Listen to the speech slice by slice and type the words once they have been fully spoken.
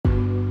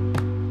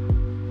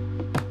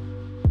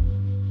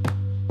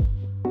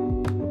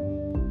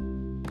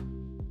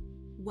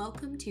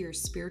Welcome to your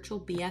Spiritual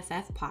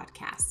BFF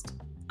podcast.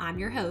 I'm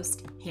your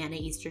host, Hannah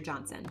Easter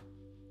Johnson.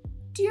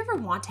 Do you ever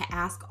want to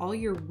ask all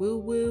your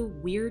woo-woo,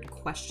 weird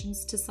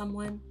questions to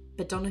someone,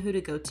 but don't know who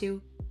to go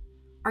to?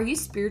 Are you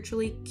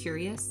spiritually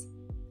curious?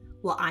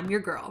 Well, I'm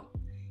your girl,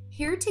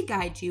 here to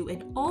guide you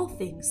in all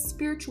things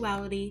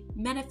spirituality,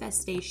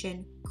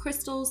 manifestation,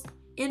 crystals,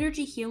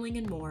 energy healing,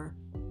 and more.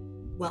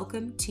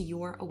 Welcome to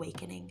your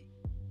awakening.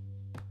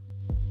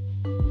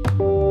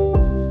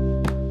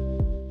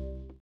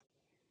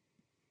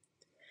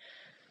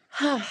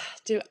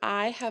 Do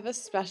I have a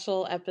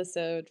special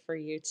episode for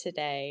you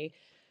today?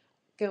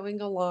 Going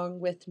along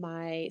with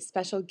my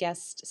special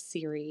guest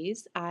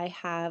series, I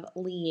have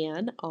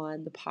Leanne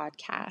on the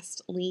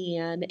podcast.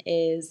 Leanne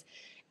is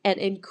an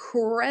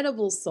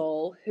incredible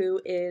soul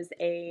who is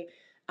a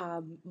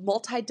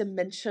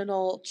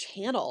multi-dimensional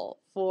channel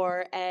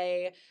for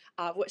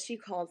what she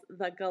calls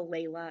the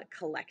Galela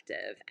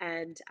Collective.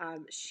 And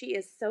she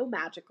is so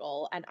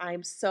magical, and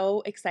I'm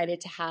so excited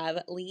to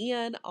have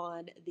Leanne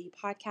on the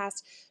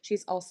podcast.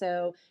 She's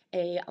also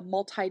a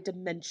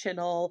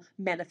multi-dimensional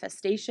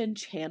manifestation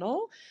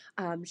channel.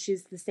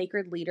 She's the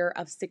sacred leader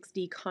of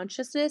 6D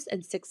Consciousness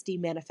and 6D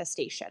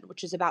Manifestation,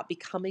 which is about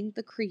becoming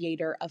the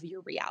creator of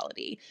your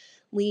reality.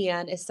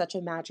 Leanne is such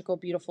a magical,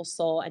 beautiful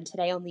soul, and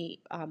today on the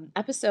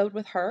episode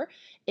with her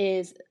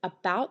is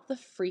about the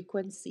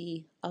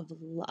frequency of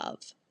love,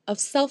 of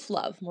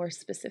self-love more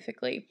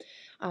specifically.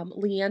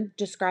 Leanne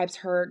describes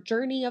her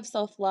journey of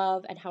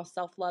self-love and how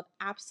self-love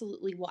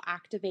absolutely will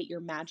activate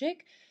your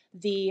magic,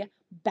 the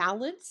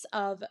balance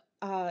of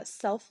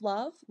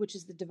self-love, which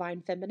is the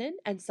divine feminine,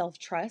 and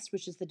self-trust,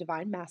 which is the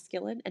divine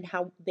masculine, and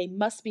how they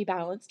must be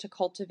balanced to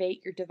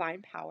cultivate your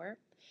divine power.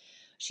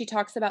 She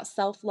talks about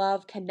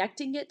self-love,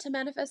 connecting it to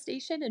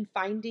manifestation and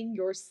finding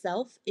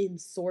yourself in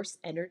source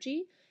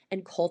energy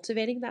and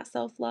cultivating that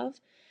self-love.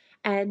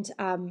 And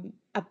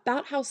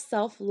about how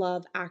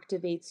self-love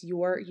activates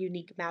your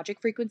unique magic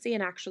frequency.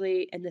 And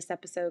actually, in this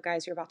episode,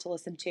 guys, you're about to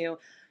listen to,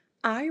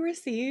 I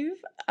receive,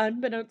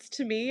 unbeknownst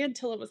to me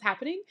until it was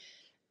happening,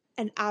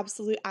 an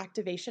absolute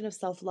activation of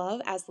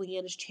self-love as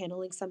Leanne is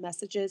channeling some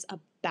messages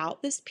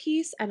about this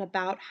piece and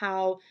about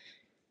how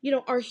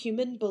our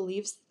human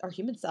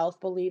self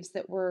believes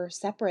that we're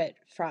separate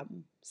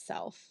from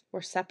self.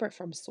 We're separate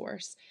from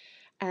source.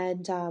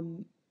 And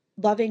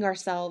loving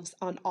ourselves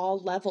on all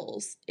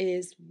levels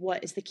is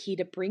what is the key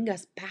to bring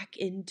us back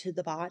into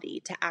the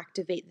body, to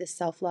activate this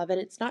self-love. And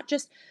it's not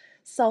just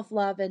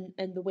self-love and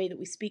the way that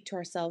we speak to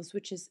ourselves,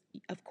 which is,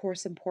 of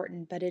course,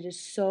 important, but it is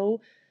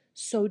so,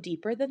 so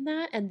deeper than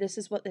that. And this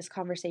is what this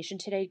conversation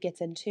today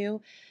gets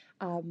into.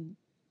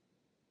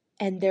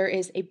 And there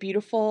is a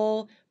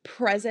beautiful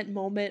present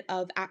moment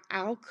of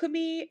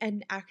alchemy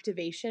and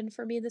activation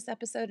for me in this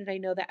episode. And I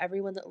know that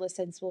everyone that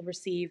listens will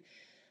receive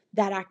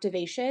that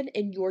activation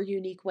in your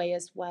unique way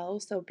as well.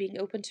 So being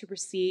open to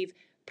receive,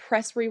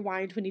 press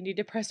rewind when you need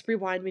to press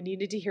rewind, when you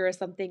need to hear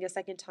something a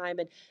second time.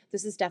 And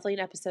this is definitely an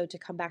episode to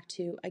come back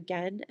to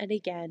again and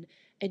again.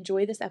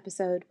 Enjoy this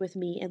episode with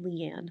me and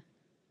Leanne.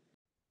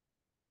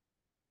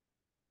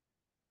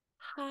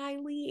 Hi,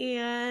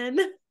 Leanne.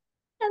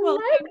 Hello,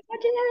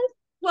 gorgeous.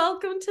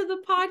 Welcome to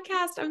the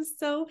podcast. I'm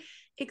so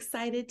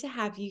excited to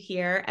have you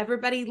here.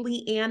 Everybody,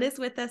 Leanne is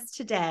with us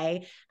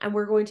today, and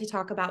we're going to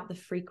talk about the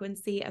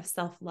frequency of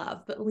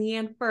self-love. But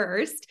Leanne,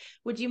 first,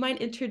 would you mind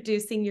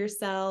introducing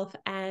yourself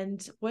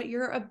and what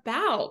you're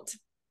about?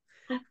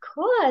 Of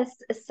course.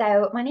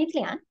 So my name's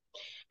Leanne.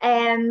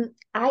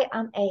 I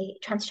am a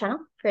trance channel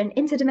for an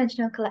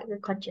interdimensional collective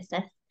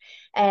consciousness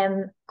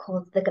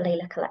called the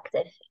Galela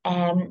Collective.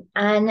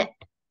 And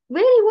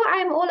really what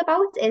I'm all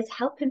about is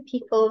helping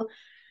people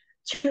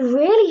to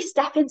really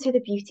step into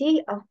the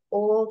beauty of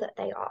all that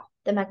they are,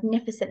 the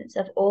magnificence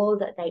of all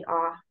that they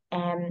are,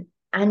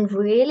 and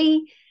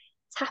really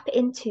tap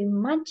into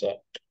magic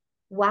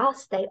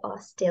whilst they are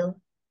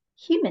still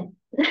human.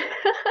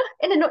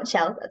 In a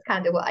nutshell, that's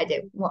kind of what I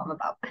do, what I'm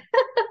about.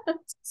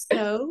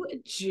 So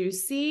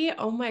juicy.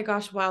 Oh my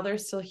gosh, wow, they're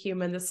still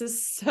human. This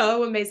is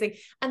so amazing.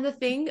 And the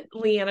thing,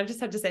 Leanne, I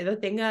just have to say, the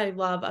thing that I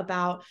love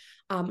about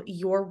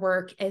your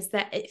work is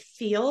that it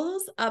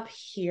feels up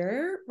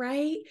here,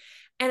 right?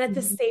 And at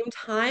the same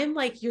time,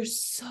 like, you're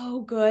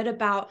so good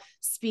about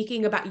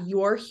speaking about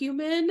your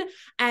human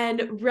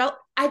and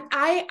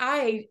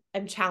I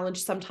am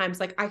challenged sometimes.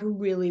 Like, I can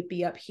really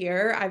be up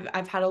here.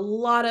 I've had a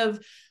lot of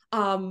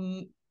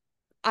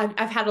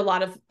I've had a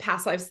lot of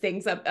past lives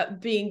things of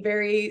being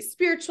very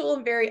spiritual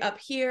and very up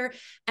here.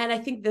 And I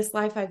think this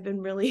life I've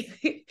been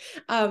really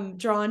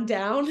drawn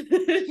down,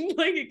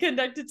 like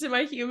connected to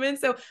my human.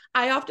 So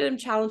I often am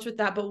challenged with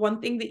that. But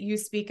one thing that you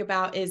speak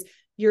about is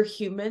your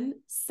human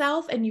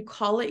self, and you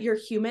call it your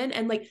human.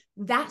 And like,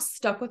 that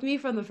stuck with me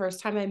from the first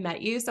time I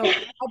met you. So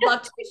I'd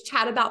love to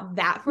chat about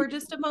that for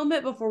just a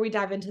moment before we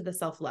dive into the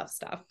self-love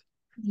stuff.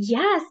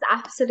 Yes,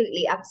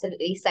 absolutely,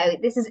 absolutely. So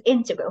this is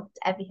integral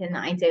to everything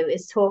that I do,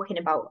 is talking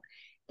about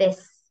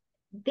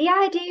the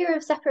idea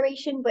of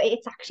separation, but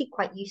it's actually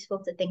quite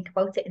useful to think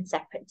about it in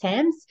separate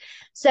terms.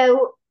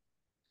 So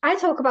I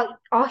talk about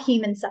our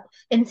human self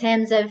in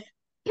terms of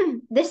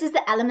this is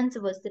the element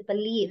of us that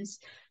believes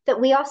that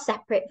we are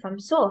separate from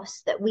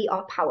source, that we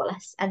are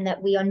powerless, and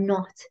that we are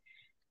not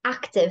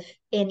active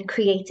in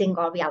creating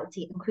our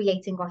reality and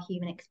creating our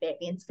human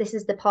experience. This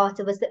is the part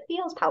of us that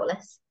feels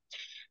powerless.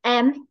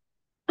 And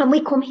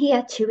we come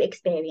here to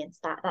experience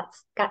that.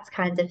 That's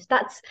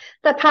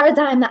the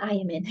paradigm that I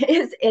am in,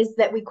 is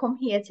that we come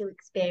here to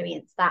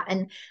experience that.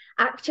 And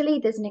actually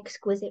there's an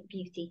exquisite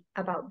beauty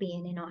about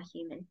being in our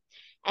human.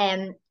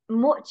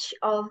 Much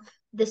of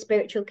the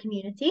spiritual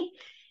community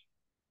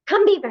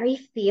can be very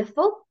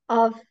fearful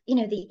of,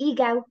 the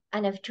ego,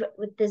 and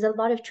there's a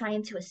lot of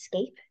trying to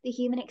escape the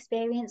human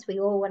experience.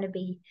 We all want to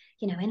be,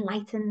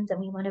 enlightened, and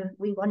we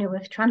want to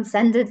have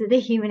transcended the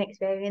human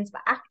experience.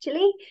 But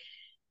actually,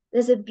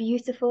 there's a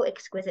beautiful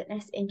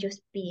exquisiteness in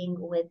just being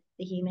with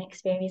the human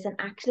experience. And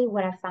actually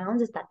what I've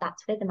found is that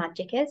that's where the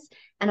magic is.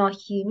 And our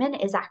human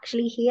is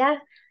actually here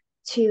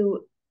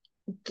to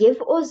give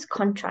us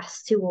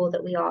contrast to all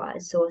that we are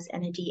as source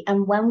energy.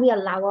 And when we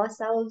allow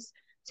ourselves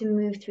to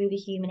move through the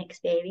human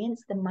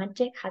experience, the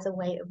magic has a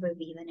way of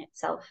revealing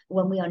itself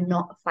when we are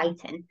not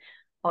fighting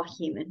our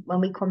human. When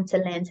we come to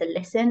learn to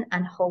listen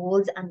and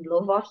hold and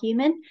love our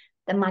human,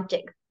 the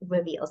magic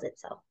reveals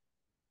itself.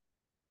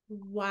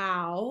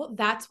 Wow.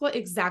 That's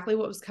exactly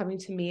what was coming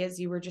to me as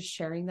you were just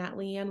sharing that,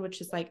 Leanne, which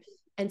is like,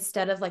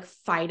 instead of like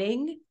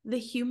fighting the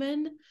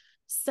human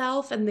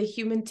self and the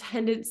human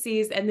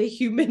tendencies and the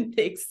human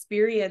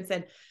experience,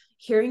 and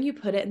hearing you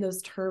put it in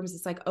those terms,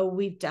 it's like, oh,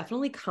 we've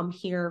definitely come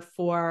here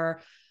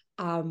for,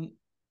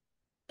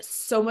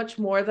 so much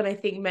more than I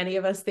think many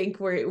of us think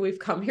we've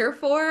come here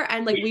for.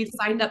 And like, we've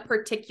signed up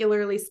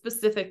particularly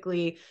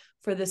specifically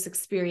for this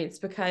experience,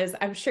 because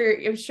I'm sure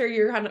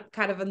you're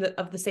kind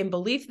of the same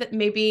belief that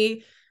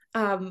maybe,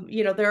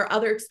 there are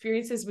other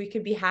experiences we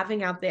could be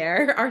having out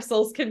there. Our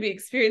souls can be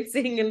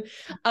experiencing in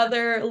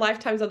other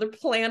lifetimes, other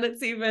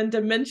planets, even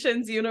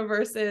dimensions,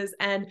 universes.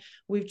 And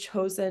we've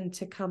chosen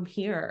to come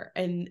here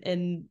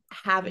and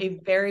have a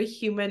very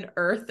human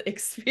earth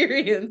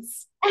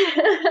experience.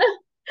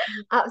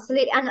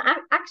 Absolutely. And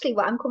actually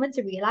what I'm coming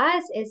to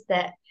realize is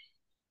that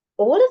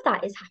all of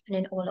that is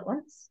happening all at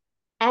once.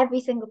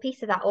 Every single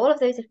piece of that, all of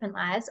those different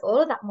layers,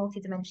 all of that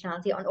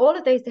multidimensionality on all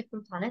of those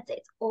different planets,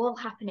 it's all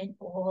happening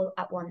all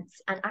at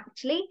once. And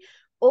actually,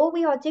 all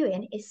we are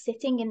doing is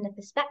sitting in the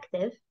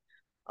perspective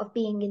of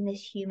being in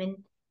this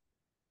human,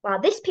 while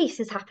this piece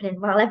is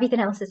happening, while everything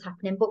else is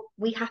happening, but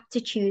we have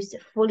to choose to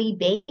fully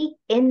be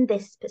in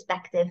this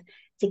perspective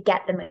to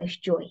get the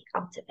most joy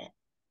out of it.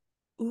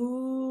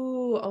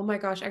 Ooh, oh my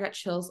gosh, I got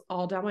chills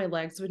all down my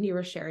legs when you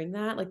were sharing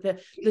that. Like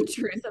the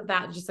truth of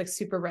that just like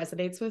super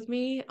resonates with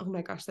me. Oh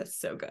my gosh, that's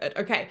so good.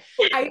 Okay.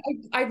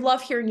 I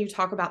love hearing you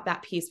talk about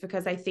that piece,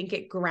 because I think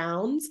it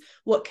grounds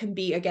what can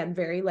be, again,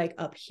 very like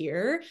up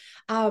here.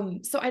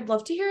 So I'd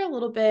love to hear a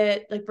little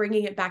bit, like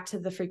bringing it back to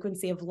the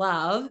frequency of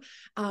love,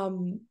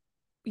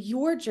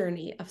 your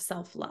journey of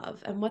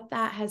self-love and what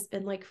that has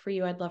been like for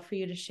you. I'd love for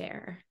you to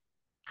share.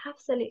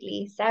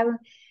 Absolutely. So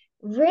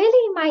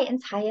really my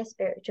entire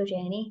spiritual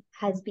journey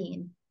has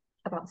been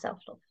about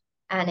self-love.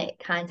 And it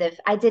kind of,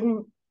 I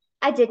didn't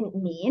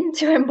mean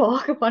to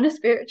embark upon a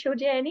spiritual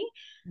journey.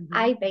 Mm-hmm.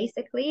 I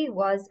basically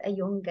was a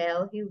young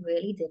girl who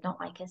really did not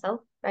like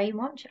herself very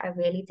much. I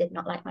really did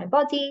not like my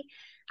body.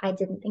 I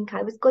didn't think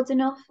I was good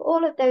enough.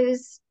 All of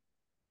those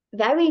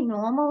very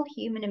normal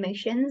human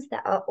emotions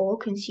that are all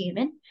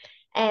consuming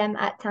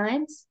at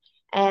times.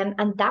 And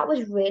that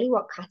was really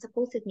what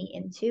catapulted me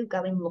into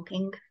going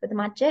looking for the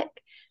magic.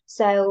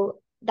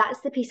 So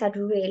that's the piece I'd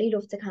really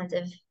love to kind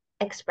of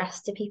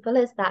express to people,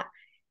 is that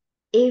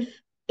if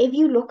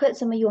you look at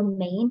some of your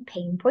main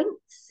pain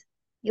points,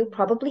 you'll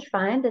probably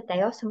find that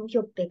they are some of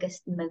your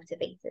biggest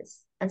motivators.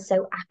 And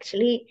so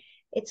actually,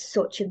 it's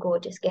such a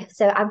gorgeous gift.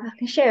 So I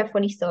can share a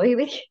funny story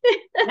with you.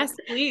 Yes,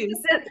 please.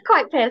 It's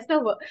quite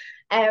personal, but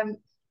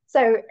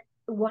so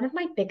one of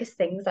my biggest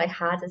things I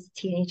had as a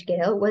teenage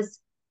girl was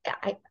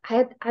I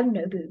have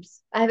no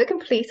boobs. I have a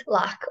complete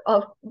lack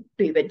of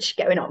boobage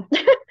going on.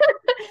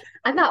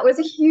 And that was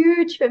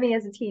huge for me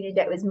as a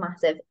teenager. It was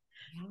massive.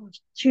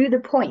 To the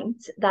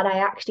point that I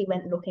actually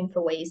went looking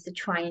for ways to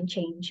try and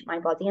change my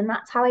body. And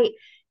that's how I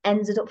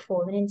ended up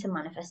falling into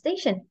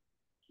manifestation.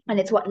 And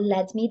it's what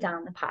led me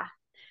down the path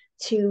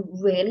to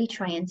really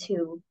trying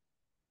to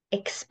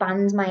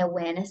expand my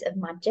awareness of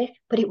magic.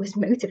 But it was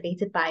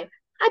motivated by,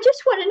 I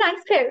just want a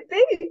nice pair of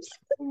boobs.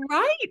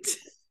 Right.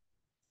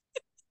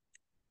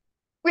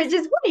 Which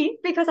is funny,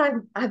 because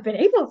I've been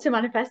able to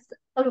manifest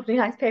a lovely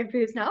nice pair of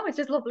boobs now, which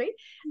is lovely.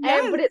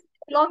 Yes. But it's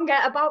longer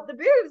about the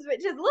boobs,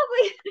 which is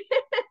lovely.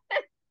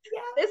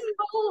 Yes. This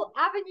whole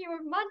avenue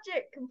of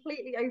magic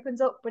completely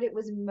opens up, but it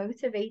was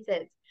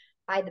motivated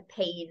by the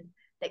pain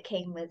that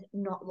came with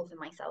not loving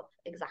myself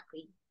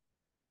exactly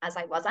as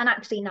I was. And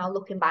actually now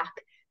looking back,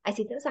 I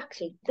see there was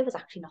actually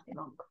nothing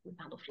wrong with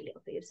my lovely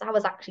little boobs. I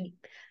was actually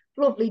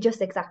lovely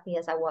just exactly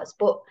as I was.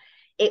 But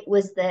it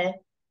was the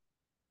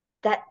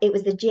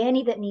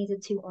journey that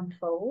needed to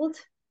unfold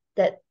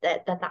that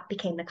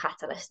became the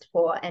catalyst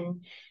for.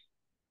 And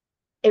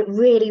it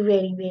really,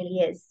 really, really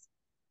is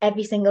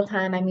every single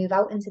time I move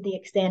out into the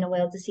external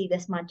world to see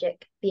this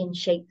magic being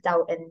shaped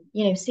out and,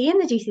 you know, seeing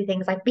the juicy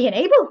things like being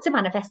able to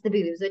manifest the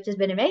boobs, which has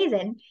been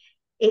amazing,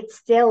 it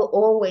still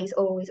always,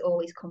 always,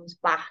 always comes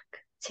back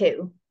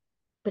to,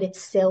 but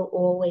it's still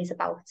always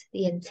about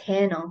the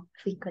internal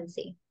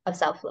frequency of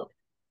self-love.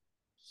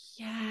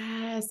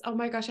 Yes. Oh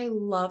my gosh, I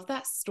love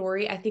that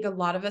story. I think a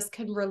lot of us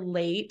can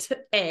relate.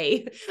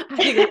 I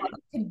think a lot of us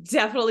can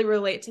definitely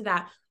relate to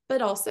that.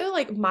 But also,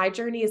 like, my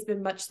journey has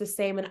been much the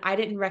same, and I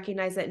didn't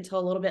recognize it until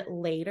a little bit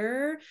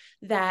later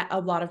that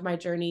a lot of my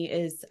journey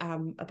is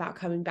about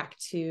coming back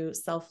to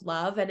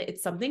self-love. And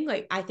it's something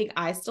like I think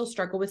I still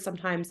struggle with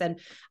sometimes. And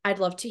I'd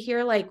love to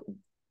hear, like,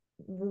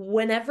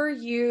 whenever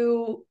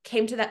you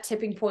came to that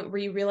tipping point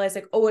where you realized,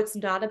 like, oh, it's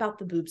not about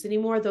the boobs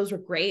anymore. Those were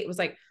great. It was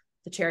like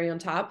the cherry on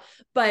top,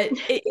 but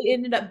it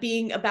ended up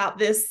being about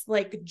this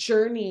like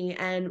journey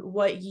and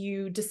what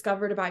you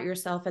discovered about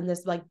yourself and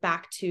this like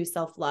back to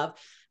self-love.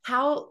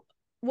 What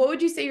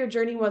would you say your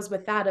journey was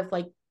with that, of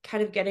like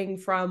kind of getting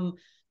from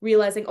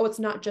realizing, oh, it's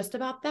not just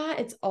about that,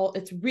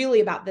 it's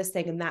really about this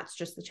thing, and that's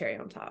just the cherry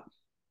on top?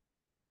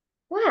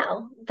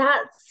 Well,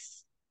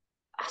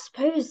 I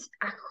suppose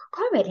I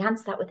can't really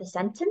answer that with a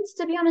sentence,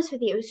 to be honest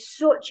with you. It was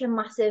such a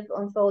massive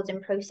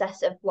unfolding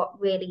process of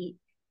what really,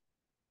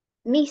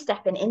 me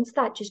stepping into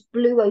that just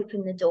blew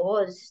open the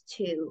doors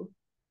to,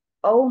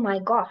 oh my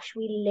gosh,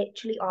 we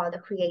literally are the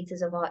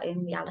creators of our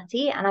own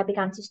reality. And I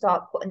began to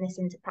start putting this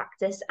into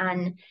practice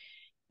and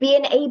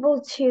being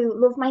able to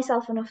love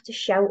myself enough to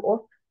show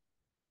up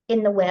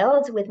in the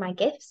world with my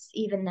gifts,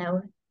 even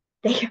though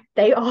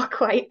they are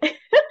quite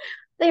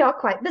they are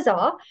quite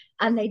bizarre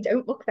and they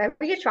don't look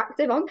very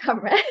attractive on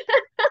camera.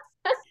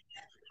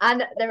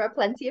 And there are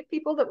plenty of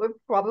people that would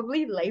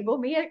probably label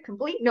me a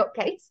complete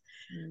nutcase.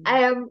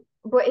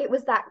 But it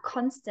was that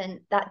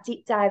constant, that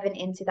deep diving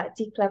into that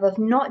deep level of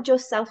not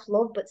just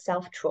self-love, but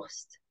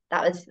self-trust.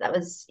 That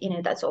was, you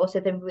know, that's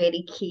also the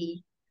really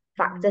key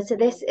factor to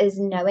this, is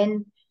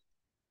knowing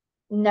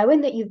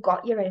that you've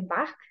got your own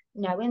back,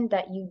 knowing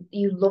that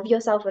you love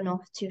yourself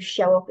enough to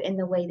show up in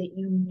the way that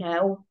you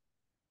know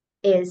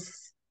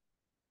is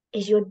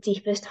your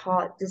deepest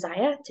heart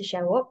desire to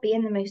show up,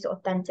 being the most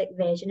authentic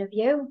version of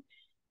you.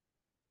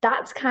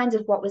 That's kind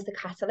of what was the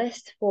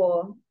catalyst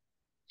for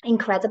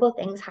incredible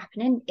things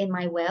happening in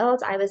my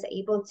world. I was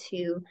able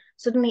to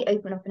suddenly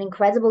open up an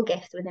incredible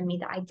gift within me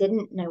that I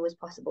didn't know was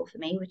possible for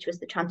me, which was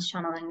the trance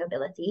channeling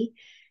ability.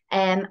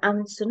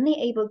 I'm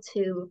suddenly able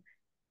to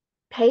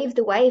pave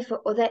the way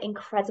for other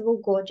incredible,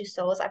 gorgeous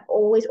souls. I've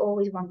always,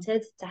 always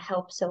wanted to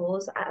help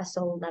souls at a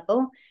soul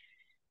level.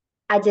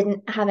 I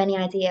didn't have any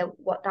idea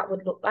what that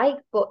would look like,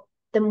 but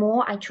the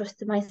more I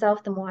trusted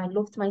myself, the more I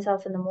loved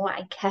myself, and the more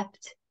I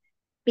kept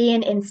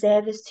being in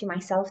service to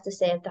myself to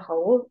serve the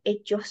whole,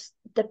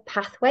 the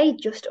pathway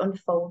just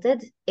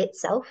unfolded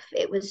itself.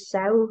 It was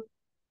so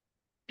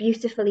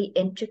beautifully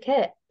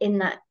intricate in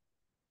that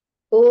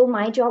all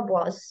my job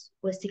was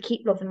to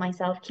keep loving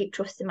myself, keep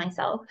trusting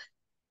myself,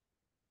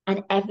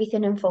 and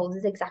everything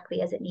unfolded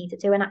exactly as it needed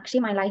to. And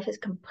actually my life is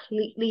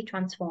completely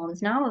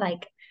transformed now.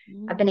 Like,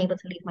 I've been able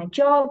to leave my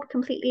job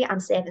completely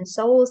and serving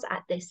souls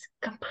at this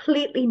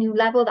completely new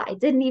level that I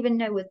didn't even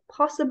know was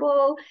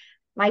possible.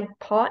 My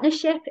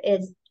partnership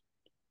is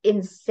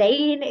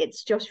insane.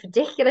 It's just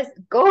ridiculous,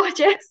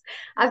 gorgeous.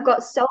 I've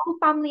got soul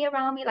family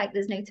around me like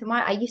there's no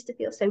tomorrow. I used to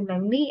feel so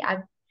lonely.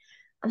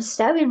 I'm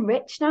so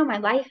enriched now. My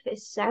life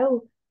is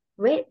so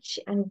rich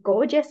and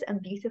gorgeous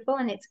and beautiful,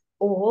 and it's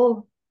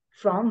all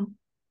from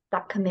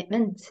that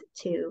commitment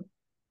to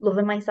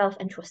loving myself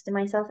and trusting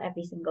myself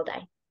every single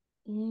day.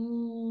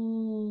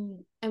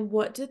 And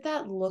what did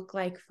that look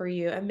like for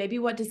you? And maybe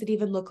what does it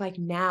even look like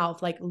now,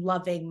 of like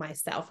loving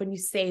myself? When you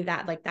say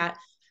that, like that,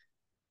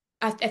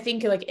 I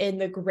think like in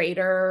the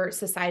greater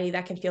society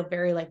that can feel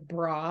very like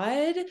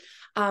broad. You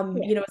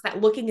know, is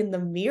that looking in the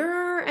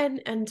mirror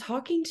and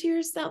talking to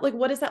yourself? Like,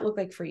 what does that look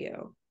like for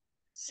you?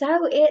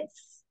 So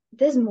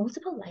there's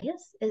multiple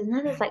layers, isn't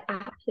there? There's like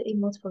absolutely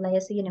multiple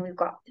layers. So, you know, we've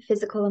got the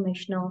physical,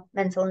 emotional,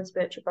 mental, and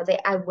spiritual body.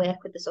 I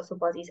work with the subtle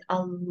bodies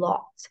a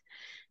lot.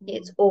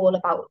 It's all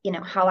about, you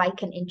know, how I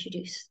can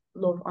introduce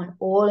love on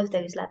all of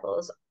those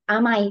levels.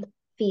 Am I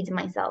feeding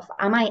myself?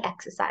 Am I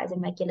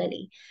exercising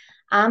regularly?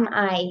 Am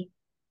I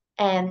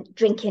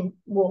drinking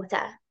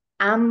water?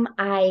 Am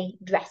I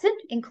dressing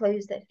in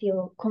clothes that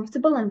feel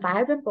comfortable and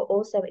vibrant, but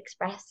also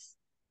express,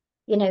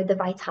 you know, the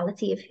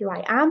vitality of who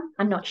I am?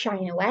 I'm not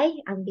shying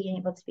away. I'm being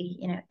able to be,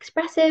 you know,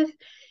 expressive.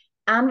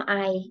 Am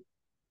I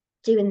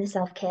doing the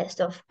self-care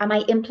stuff? Am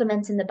I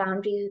implementing the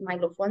boundaries with my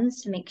loved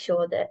ones to make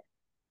sure that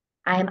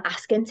I am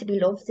asking to be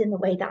loved in the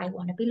way that I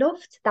want to be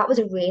loved? That was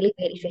a really,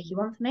 really tricky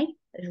one for me.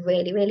 It was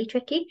really, really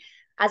tricky.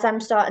 As I'm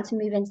starting to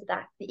move into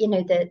that, you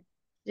know, the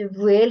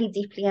really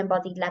deeply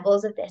embodied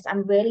levels of this,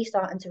 I'm really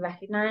starting to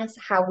recognize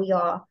how we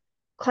are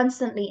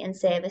constantly in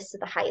service to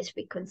the highest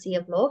frequency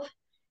of love.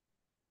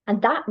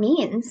 And that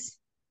means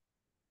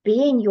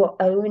being your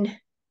own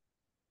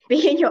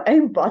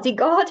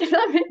bodyguard, if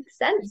that makes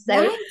sense.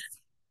 So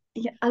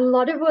Yes. a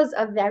lot of us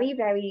are very,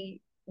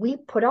 very we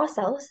put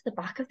ourselves at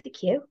the back of the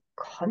queue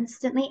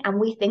constantly, and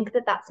we think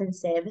that that's in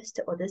service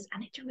to others,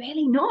 and it's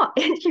really not.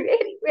 It's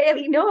really,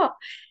 really not.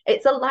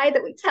 It's a lie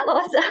that we tell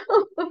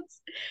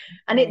ourselves,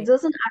 and it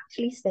doesn't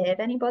actually serve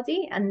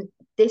anybody. And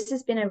this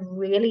has been a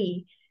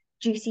really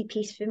juicy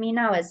piece for me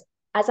now, as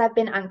I've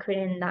been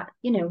anchoring in that,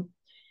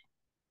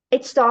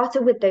 it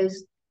started with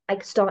those,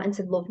 like, starting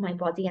to love my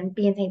body and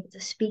being able to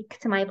speak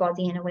to my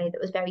body in a way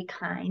that was very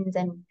kind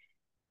and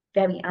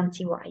very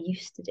anti what I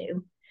used to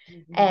do.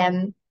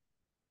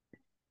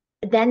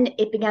 Then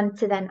it began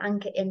to then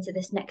anchor into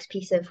this next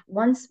piece of,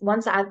 once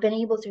I've been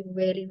able to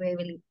really,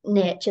 really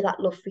nurture that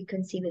love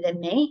frequency within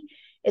me,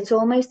 it's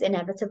almost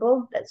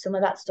inevitable that some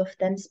of that stuff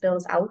then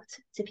spills out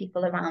to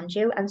people around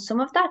you. And some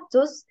of that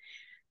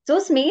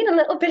does mean a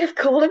little bit of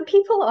calling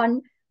people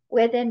on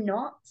where they're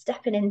not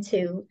stepping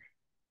into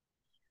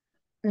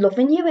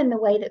loving you in the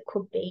way that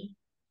could be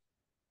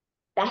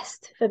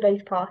best for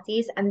both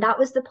parties. And that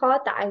was the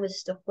part that I was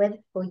stuck with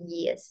for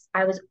years.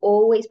 I was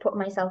always putting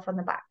myself on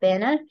the back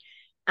burner,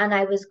 and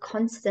I was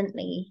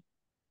constantly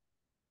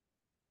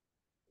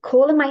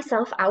calling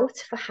myself out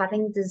for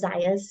having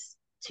desires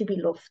to be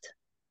loved.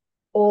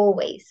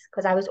 Always.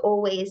 Because I was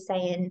always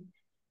saying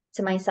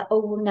to myself,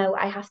 oh well, no,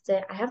 I have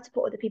to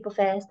put other people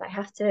first. I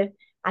have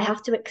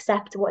to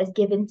accept what is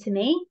given to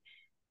me.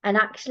 And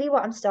actually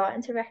what I'm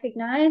starting to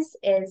recognize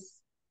is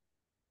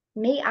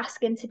me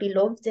asking to be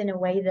loved in a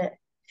way that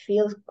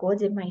feels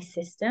good in my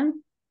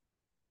system.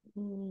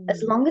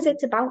 As long as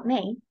it's about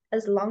me,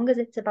 as long as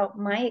it's about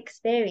my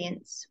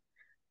experience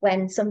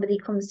when somebody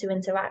comes to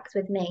interact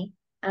with me,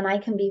 and I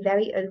can be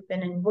very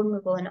open and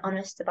vulnerable and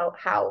honest about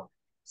how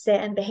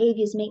certain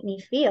behaviors make me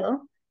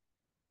feel,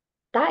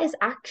 that is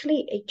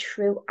actually a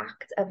true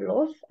act of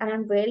love. And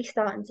I'm really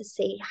starting to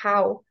see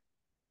how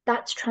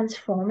that's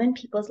transforming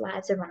people's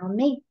lives around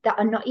me that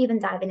are not even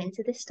diving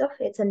into this stuff.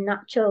 It's a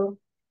natural.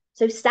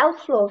 So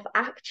self-love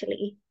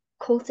actually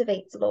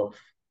cultivates love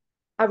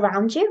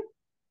around you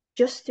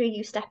just through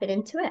you stepping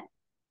into it.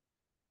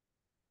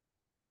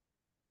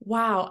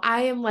 Wow.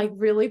 I am like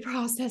really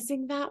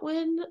processing that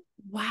one.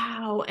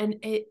 Wow. And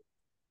I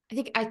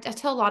think I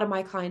tell a lot of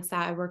my clients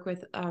that I work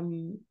with,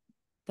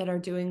 that are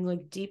doing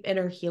like deep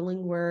inner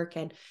healing work,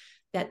 and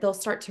that they'll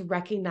start to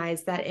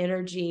recognize that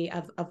energy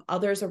of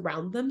others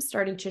around them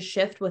starting to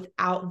shift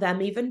without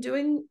them even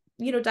doing,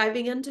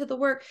 diving into the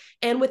work,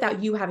 and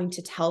without you having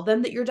to tell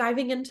them that you're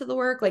diving into the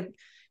work. Like,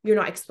 you're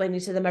not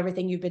explaining to them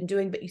everything you've been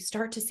doing, but you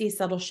start to see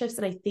subtle shifts.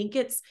 And I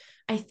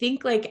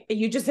think like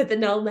you just hit the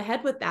nail on the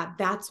head with that.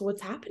 That's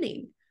what's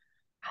happening.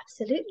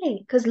 Absolutely,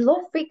 because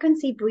love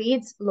frequency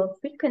breeds love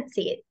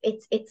frequency.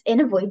 It's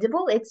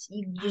unavoidable. It's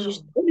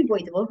just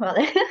unavoidable,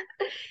 rather.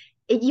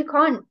 You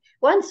can't,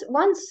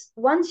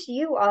 once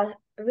you are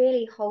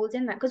really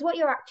holding that, because what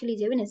you're actually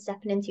doing is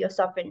stepping into your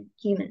sovereign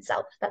human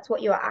self. That's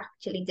what you're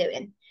actually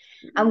doing.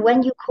 And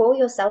when you call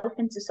yourself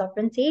into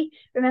sovereignty,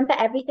 remember,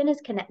 everything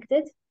is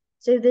connected.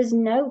 So there's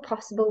no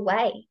possible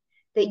way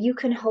that you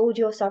can hold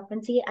your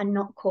sovereignty and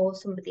not call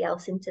somebody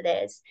else into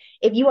theirs.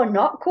 If you are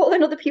not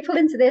calling other people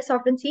into their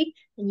sovereignty,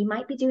 then you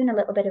might be doing a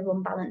little bit of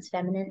unbalanced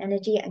feminine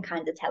energy and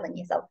kind of telling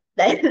yourself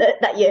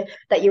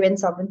that you're in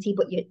sovereignty,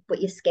 but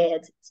you're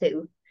scared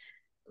to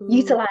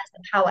utilize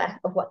the power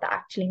of what that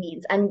actually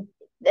means. And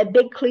a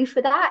big clue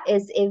for that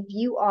is if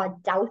you are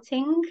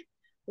doubting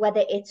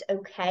whether it's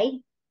okay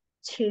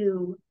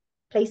to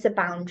place a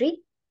boundary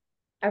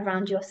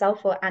around yourself,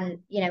 or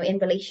in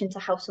relation to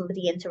how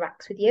somebody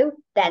interacts with you,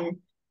 then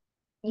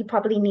you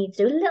probably need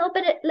to do a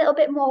little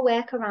bit more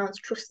work around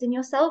trusting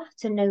yourself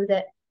to know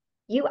that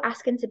you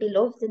asking to be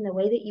loved in the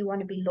way that you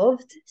want to be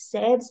loved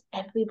serves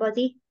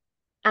everybody.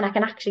 And I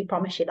can actually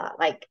promise you that,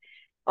 like,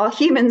 our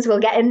humans will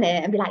get in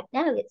there and be like,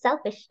 no, it's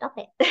selfish, stop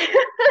it.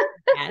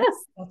 Yes,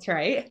 that's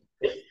right.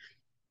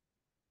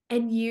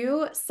 And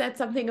you said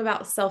something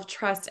about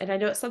self-trust. And I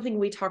know it's something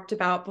we talked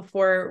about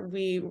before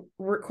we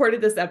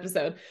recorded this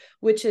episode,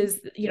 which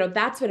is,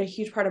 that's been a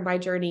huge part of my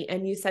journey.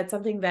 And you said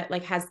something that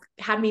like has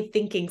had me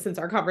thinking since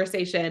our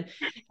conversation.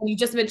 And you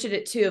just mentioned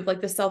it too, of like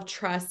the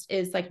self-trust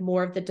is like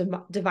more of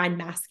the divine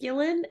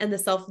masculine, and the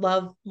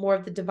self-love more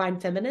of the divine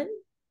feminine.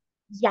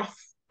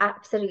 Yes,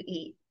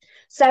 absolutely.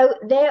 So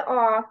there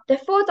are the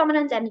 4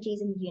 dominant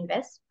energies in the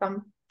universe,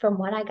 from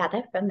what I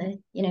gather from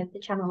the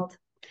channeled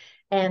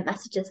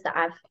messages that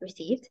I've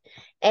received,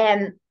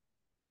 and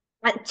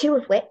 2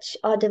 of which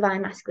are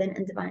divine masculine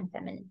and divine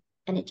feminine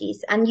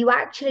energies. And you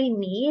actually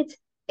need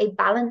a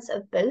balance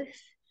of both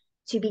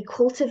to be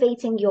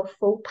cultivating your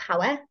full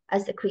power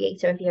as the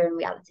creator of your own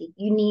reality.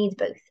 You need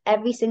both.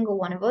 Every single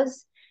one of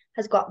us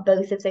has got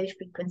both of those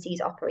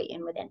frequencies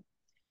operating within.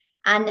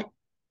 And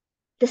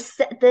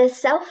the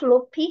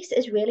self-love piece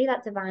is really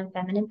that divine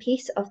feminine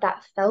piece of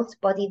that felt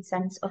bodied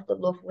sense of the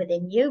love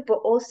within you, but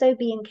also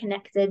being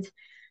connected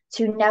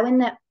to knowing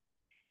that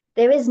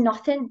there is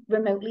nothing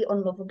remotely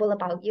unlovable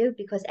about you,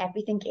 because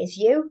everything is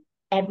you,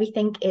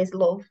 everything is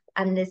love,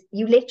 and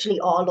you literally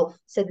are love.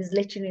 So there's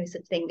literally no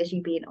such thing as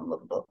you being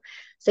unlovable.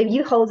 So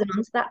you holding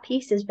on to that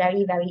piece is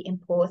very, very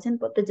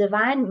important. But the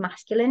divine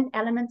masculine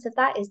element of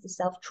that is the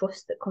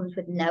self-trust that comes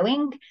with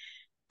knowing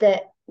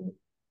that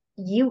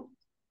you,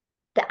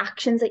 the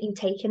actions that you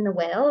take in the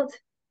world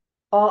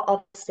are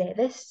of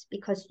service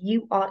because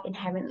you are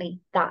inherently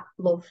that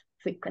love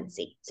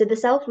frequency. So the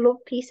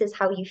self-love piece is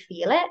how you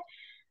feel it,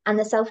 and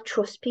the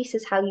self-trust piece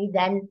is how you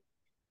then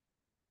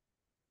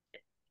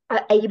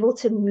are able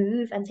to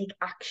move and take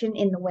action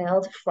in the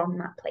world from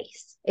that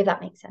place, if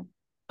that makes sense.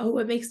 Oh,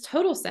 it makes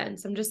total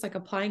sense. I'm just like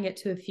applying it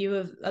to a few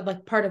of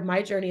like part of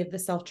my journey of the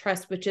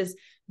self-trust, which is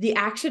the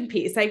action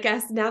piece. I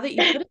guess now that you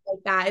put it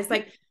like that, it's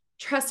like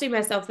trusting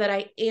myself that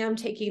I am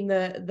taking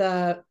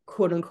the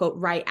quote unquote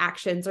right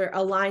actions or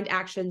aligned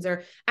actions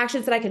or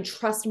actions that I can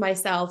trust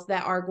myself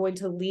that are going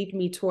to lead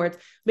me towards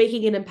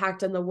making an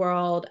impact in the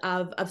world,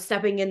 of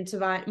stepping into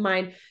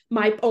my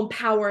own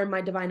power and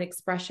my divine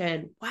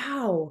expression.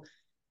 Wow.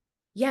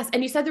 Yes.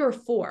 And you said there were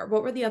 4.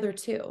 What were the other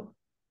 2?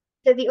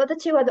 So the other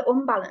 2 are the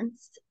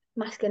unbalanced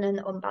masculine and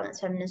the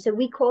unbalanced feminine. So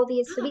we call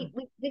these, so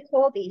we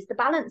call these the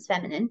balanced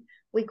feminine,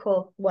 we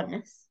call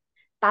oneness.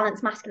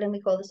 Balanced masculine, we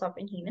call the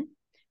sovereign human.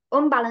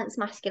 Unbalanced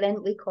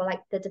masculine, we call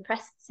like the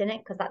depressed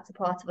cynic, because that's a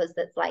part of us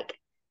that's like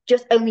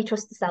just only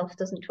trusts the self,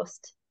 doesn't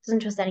trust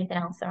anything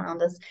else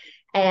around us.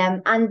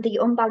 And the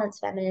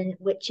unbalanced feminine,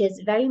 which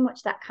is very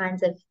much that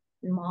kind of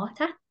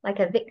martyr, like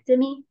a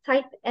victimy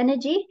type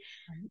energy.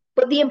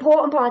 But the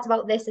important part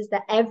about this is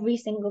that every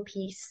single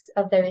piece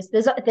of those,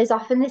 there's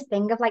often this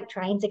thing of like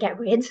trying to get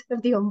rid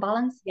of the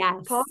unbalanced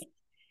part.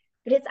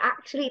 But it's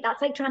actually,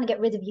 that's like trying to get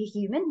rid of your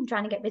human,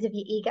 trying to get rid of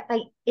your ego.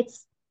 Like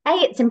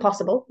it's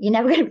impossible. You're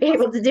never going to be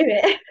able to do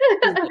it.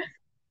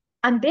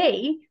 And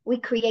B, we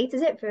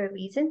created it for a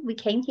reason. We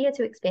came here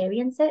to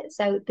experience it.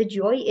 So the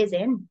joy is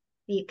in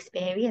the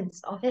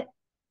experience of it.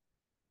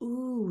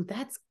 Ooh,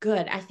 that's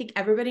good. I think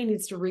everybody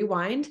needs to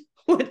rewind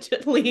what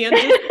Leanne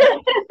just said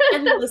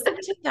and listen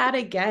to that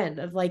again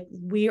of like,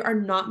 we are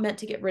not meant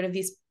to get rid of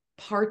these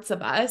parts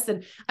of us.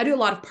 And I do a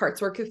lot of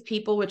parts work with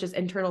people, which is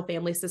internal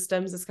family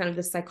systems. It's kind of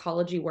the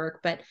psychology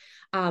work, but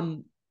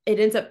it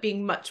ends up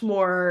being much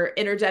more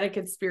energetic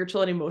and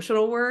spiritual and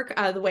emotional work,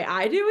 the way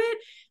I do it.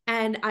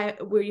 And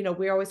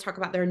we always talk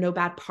about there are no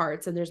bad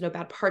parts and there's no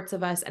bad parts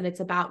of us. And it's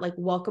about like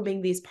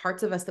welcoming these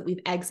parts of us that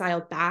we've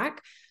exiled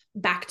back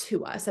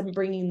to us and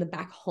bringing them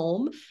back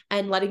home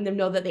and letting them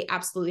know that they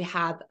absolutely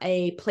have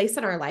a place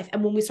in our life.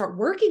 And when we start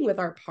working with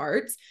our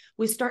parts,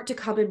 we start to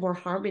come in more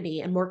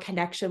harmony and more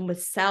connection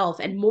with self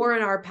and more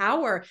in our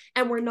power.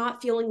 And we're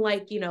not feeling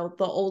like, the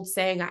old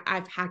saying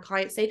I've had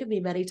clients say to me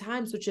many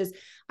times, which is,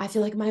 I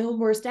feel like my own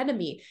worst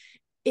enemy.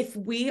 If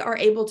we are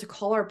able to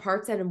call our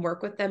parts in and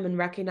work with them and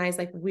recognize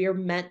like we're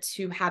meant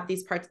to have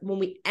these parts, when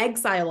we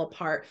exile a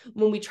part,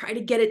 when we try to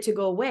get it to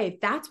go away,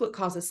 that's what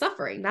causes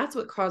suffering. That's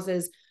what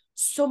causes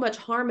so much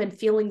harm and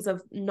feelings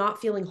of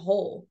not feeling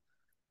whole.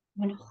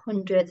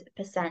 100%.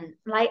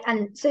 Like,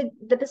 and so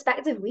the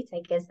perspective we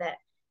take is that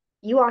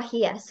you are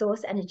here,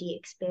 source energy,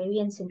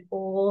 experiencing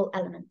all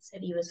elements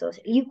of you as source.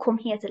 You come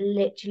here to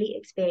literally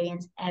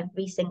experience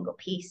every single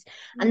piece.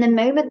 And the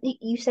moment that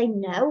you say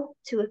no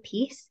to a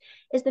piece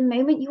is the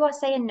moment you are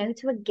saying no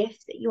to a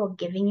gift that you are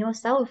giving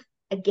yourself,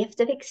 a gift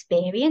of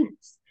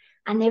experience.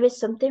 And there is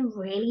something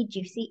really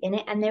juicy in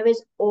it. And there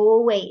is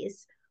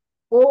always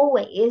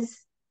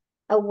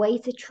a way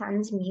to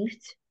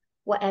transmute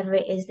whatever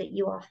it is that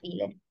you are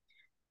feeling.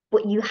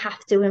 But you have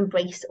to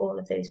embrace all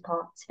of those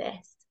parts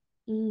first.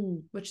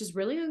 Which is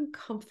really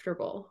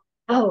uncomfortable.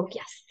 Oh,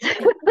 yes.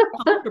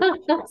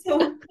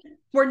 So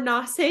we're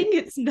not saying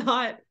it's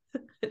not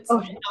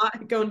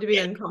going to be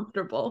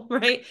uncomfortable,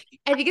 right?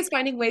 I think it's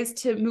finding ways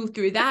to move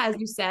through that,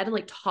 as you said, and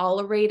like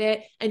tolerate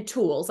it, and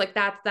tools. Like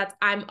that's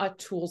I'm a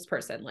tools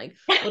person. Like,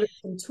 what are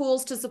some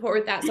tools to support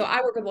with that? So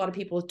I work with a lot of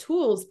people with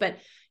tools, but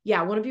yeah,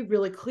 I want to be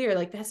really clear.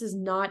 Like, this is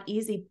not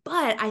easy,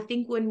 but I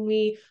think when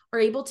we are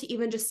able to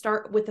even just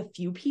start with a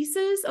few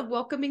pieces of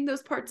welcoming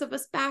those parts of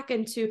us back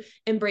and to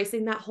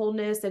embracing that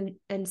wholeness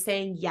and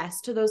saying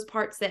yes to those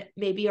parts that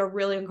maybe are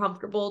really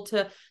uncomfortable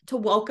to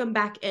welcome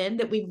back in,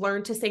 that we've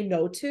learned to say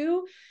no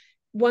to.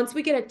 Once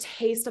we get a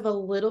taste of a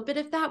little bit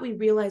of that, we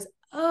realize,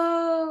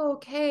 oh,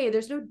 okay,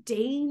 there's no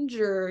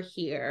danger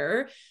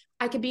here.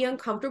 I could be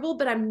uncomfortable,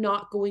 but I'm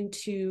not going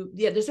to,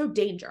 there's no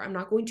danger. I'm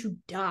not going to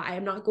die.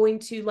 I'm not going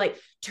to like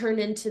turn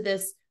into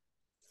this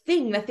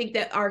thing. I think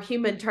that our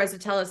human tries to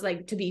tell us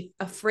like to be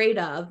afraid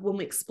of when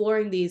we're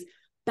exploring these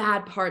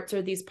bad parts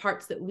or these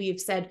parts that we've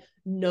said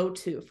no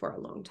to for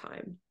a long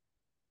time.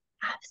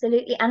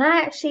 Absolutely. And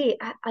I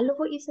love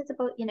what you said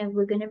about,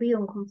 we're going to be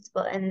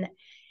uncomfortable. And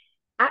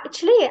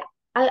actually,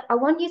 I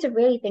want you to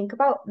really think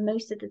about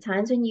most of the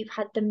times when you've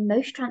had the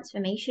most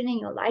transformation in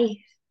your life.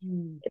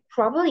 It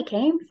probably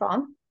came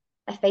from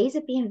a phase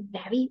of being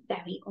very,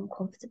 very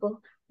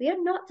uncomfortable. We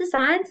are not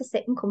designed to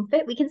sit in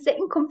comfort. We can sit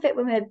in comfort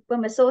when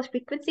we're source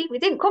frequency. We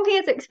didn't come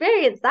here to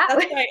experience that.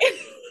 That's right.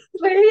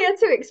 We're here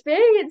to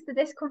experience the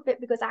discomfort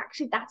because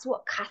actually that's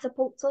what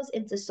catapults us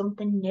into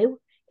something new,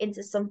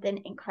 into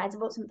something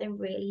incredible, something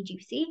really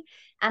juicy.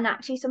 And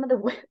actually some of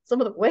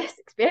the worst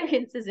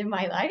experiences in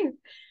my life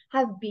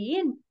have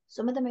been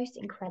some of the most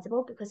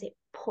incredible because it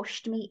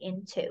pushed me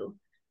into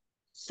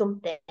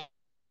something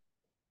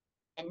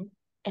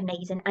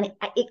amazing. And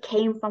it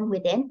came from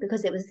within,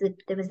 because there was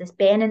this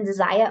burning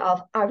desire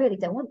of, I really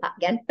don't want that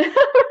again.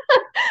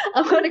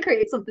 I want to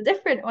create something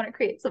different. I want to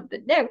create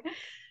something new.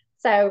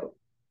 So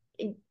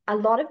a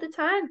lot of the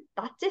time,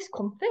 that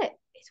discomfort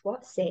is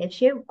what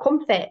saves you.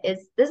 Comfort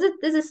is, there's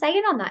a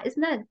saying on that,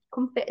 isn't there?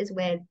 Comfort is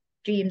where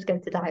dreams go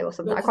to die, or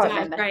something. I can't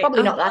remember. Right.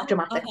 Probably not that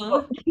dramatic.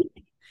 But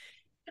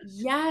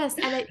Yes.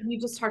 And you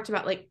just talked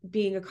about like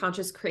being a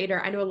conscious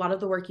creator. I know a lot of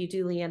the work you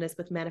do, Leanne, is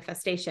with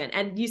manifestation.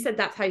 And you said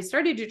that's how you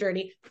started your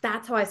journey.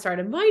 That's how I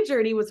started my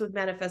journey, was with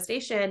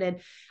manifestation. And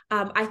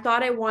I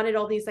thought I wanted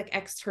all these like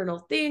external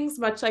things,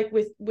 much like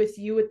with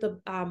you with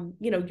the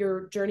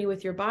your journey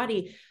with your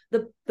body.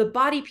 The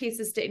body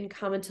pieces didn't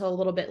come until a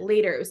little bit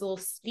later. It was a little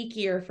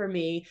sneakier for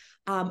me.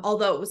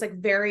 Although it was like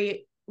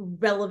very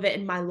relevant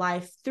in my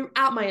life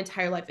throughout my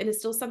entire life. And it's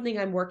still something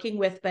I'm working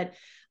with, but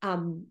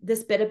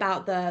this bit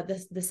about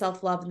the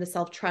self-love and the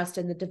self-trust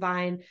and the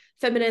divine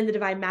feminine, the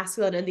divine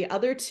masculine, and the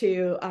other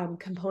two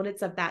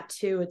components of that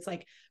too, it's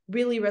like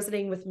really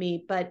resonating with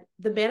me. But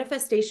the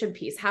manifestation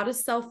piece, how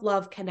does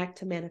self-love connect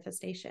to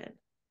manifestation?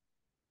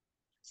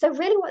 so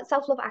really what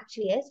self-love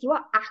actually is, you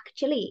are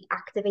actually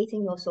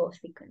activating your source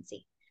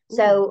frequency.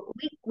 So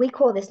we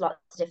call this lots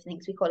of different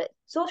things. We call it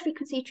source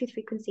frequency, truth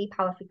frequency,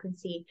 power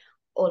frequency,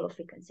 all of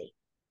frequency.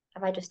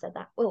 Have I just said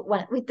that?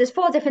 Well, there's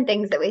 4 different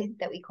things that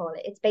we call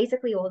it. It's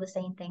basically all the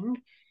same thing.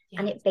 Yeah.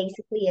 And it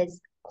basically is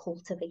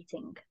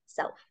cultivating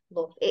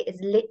self-love. It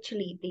is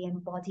literally the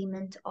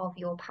embodiment of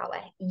your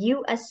power.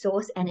 You as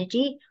source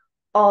energy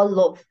are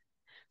love.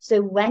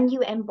 So when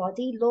you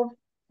embody love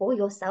for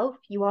yourself,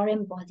 you are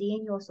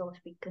embodying your source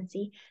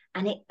frequency,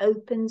 and it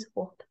opens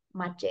up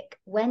magic.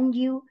 When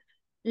you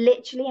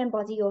literally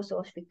embody your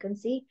source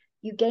frequency,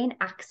 you gain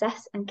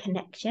access and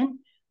connection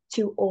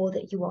to all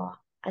that you are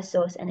as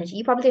source energy.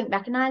 You probably don't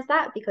recognize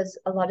that, because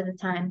a lot of the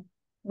time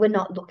we're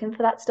not looking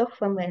for that stuff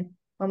when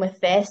we're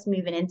first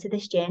moving into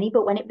this journey.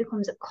 But when it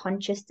becomes a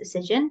conscious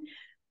decision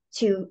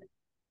to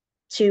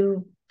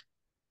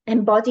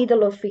embody the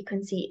love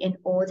frequency in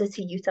order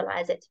to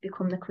utilize it to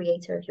become the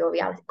creator of your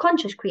reality,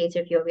 conscious creator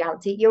of your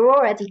reality, you're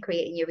already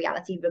creating your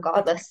reality,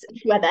 regardless of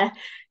whether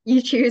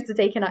you choose to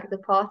take an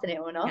active part in it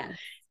or not.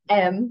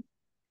 Yes.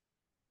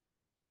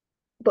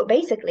 But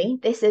basically,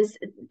 this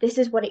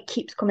is what it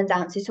keeps coming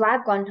down to. So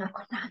I've gone down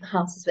the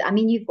houses. I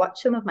mean, you've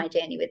watched some of my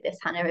journey with this,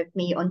 Hannah, of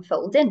me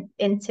unfolding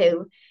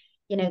into,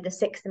 the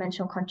 6th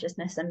dimensional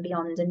consciousness and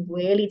beyond, and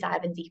really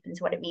diving deep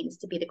into what it means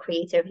to be the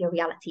creator of your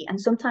reality. And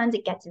sometimes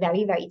it gets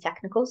very, very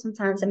technical.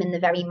 Sometimes I'm in the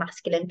very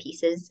masculine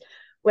pieces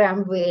where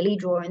I'm really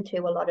drawing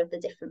through a lot of the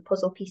different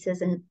puzzle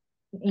pieces and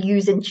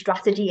using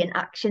strategy and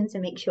action to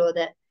make sure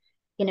that,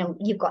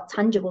 you've got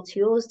tangible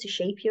tools to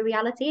shape your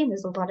reality. And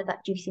there's a lot of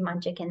that juicy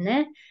magic in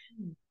there.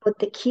 But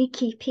the key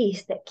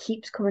piece that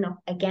keeps coming up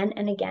again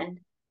and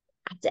again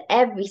after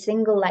every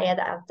single layer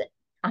that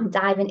I'm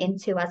diving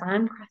into as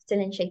I'm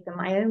crafting and shaping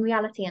my own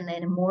reality and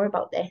learning more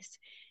about this,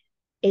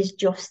 is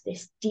just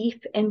this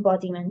deep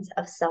embodiment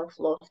of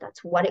self-love.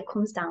 That's what it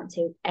comes down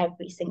to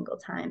every single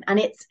time. And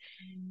it's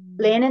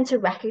learning to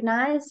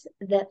recognize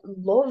that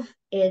love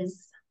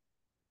is,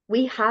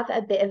 we have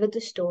a bit of a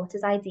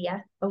distorted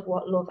idea of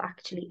what love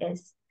actually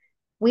is.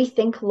 We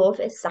think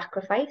love is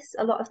sacrifice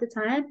a lot of the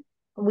time.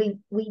 We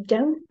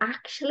don't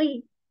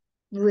actually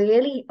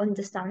really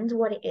understand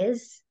what it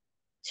is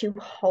to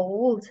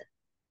hold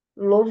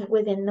love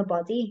within the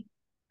body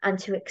and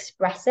to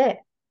express it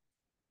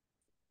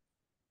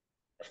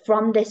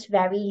from this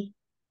very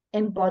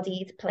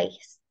embodied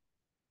place.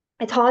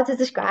 It's hard to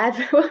describe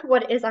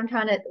what it is I'm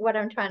trying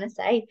to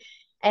say,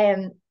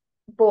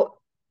 but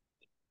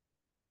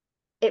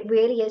it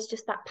really is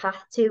just that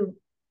path to,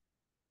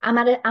 I'm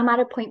at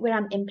a point where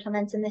I'm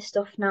implementing this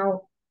stuff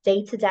now,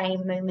 day to day,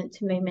 moment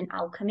to moment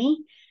alchemy.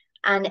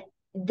 And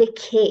the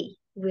key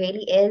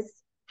really is,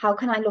 how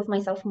can I love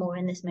myself more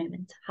in this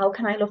moment? How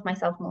can I love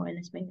myself more in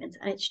this moment?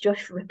 And it's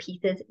just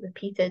repeated.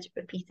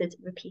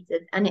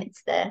 And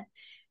it's the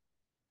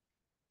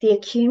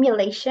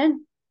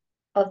accumulation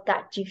of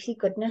that juicy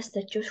goodness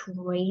that just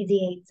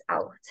radiates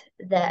out,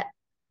 that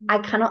I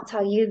cannot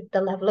tell you the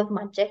level of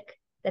magic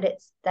that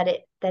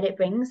it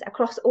brings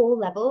across all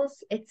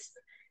levels. It's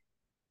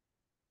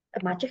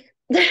a magic.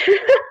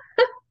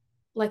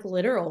 Like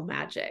literal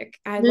magic.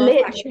 I love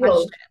that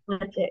question.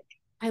 Magic.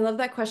 I love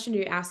that question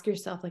you ask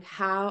yourself, like,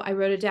 how, I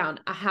wrote it down,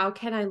 how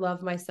can I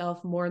love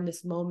myself more in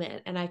this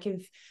moment? And I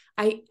can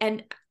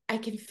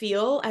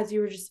feel, as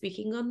you were just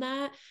speaking on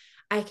that,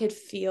 I could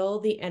feel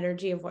the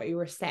energy of what you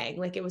were saying.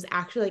 Like it was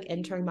actually like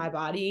entering my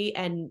body,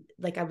 and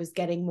like I was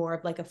getting more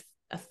of like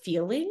a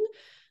feeling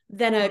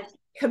than a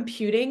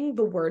computing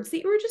the words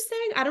that you were just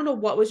saying. I don't know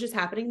what was just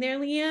happening there,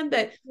 Leanne,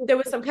 but there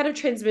was some kind of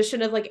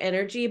transmission of like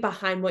energy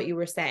behind what you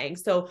were saying.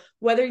 So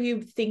whether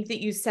you think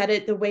that you said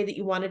it the way that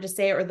you wanted to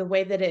say it or the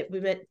way that it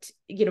meant,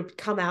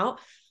 come out,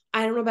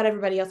 I don't know about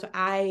everybody else, but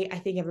I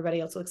think everybody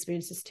else will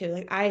experience this too.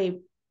 Like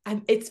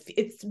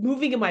it's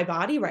moving in my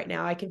body right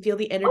now. I can feel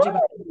the energy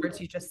behind the words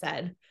you just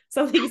said.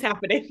 Something's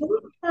happening.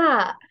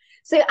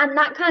 So, and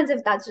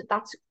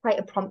that's quite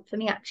a prompt for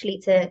me actually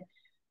to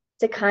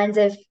kind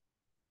of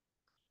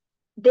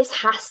this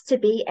has to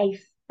be a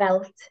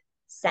felt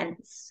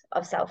sense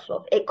of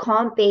self-love. It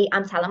can't be,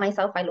 I'm telling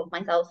myself I love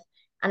myself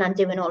and I'm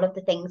doing all of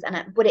the things,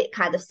 but it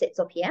kind of sits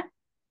up here.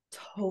 It,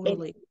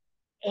 Totally.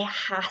 it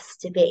has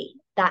to be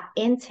that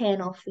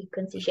internal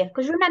frequency shift.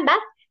 Because remember,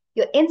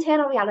 your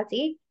internal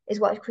reality is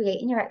what is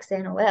creating your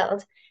external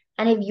world.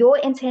 And if your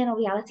internal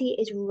reality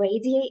is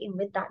radiating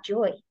with that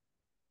joy,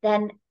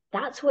 then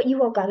that's what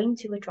you are going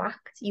to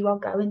attract. You are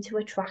going to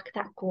attract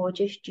that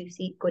gorgeous,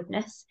 juicy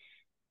goodness.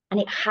 And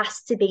it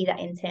has to be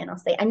that internal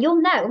state. And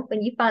you'll know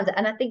when you find it.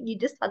 And I think you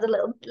just had a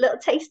little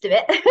taste of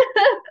it.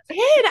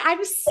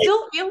 I'm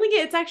still feeling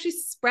it. It's actually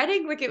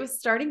spreading. Like it was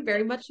starting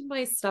very much in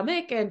my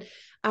stomach and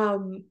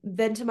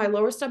then to my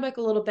lower stomach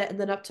a little bit and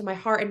then up to my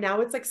heart. And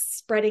now it's like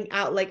spreading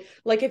out like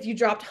if you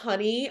dropped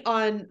honey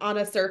on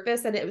a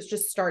surface and it was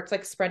just starts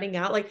like spreading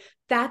out. Like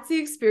that's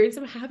the experience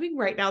I'm having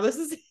right now. This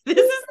is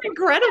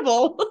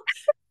incredible.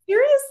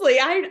 Seriously,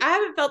 I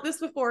haven't felt this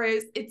before.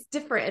 It's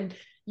different. And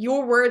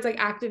your words like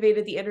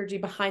activated the energy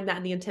behind that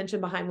and the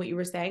intention behind what you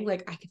were saying.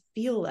 Like I could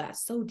feel that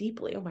so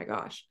deeply. Oh my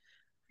gosh.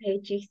 So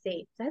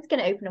juicy. That's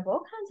going to open up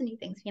all kinds of new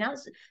things. You know,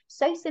 it's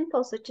so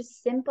simple, such a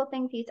simple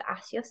thing for you to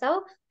ask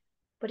yourself,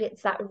 but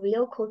it's that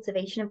real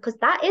cultivation because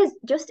that is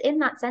just in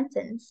that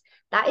sentence,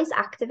 that is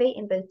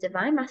activating both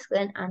divine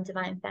masculine and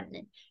divine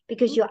feminine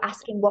because you're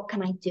asking, what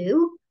can I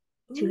do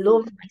to Ooh.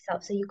 love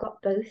myself? So you've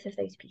got both of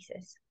those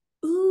pieces.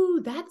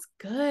 Ooh, that's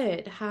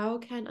good. How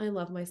can I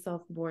love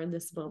myself more in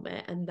this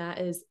moment? And that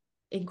is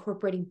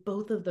incorporating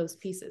both of those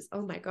pieces.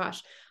 Oh my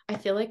gosh. I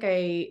feel like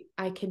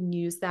I can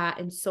use that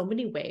in so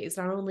many ways,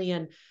 not only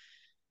in,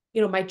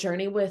 my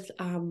journey with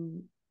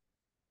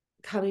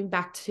coming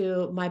back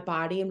to my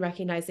body and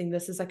recognizing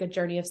this is like a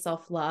journey of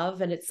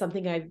self-love. And it's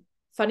something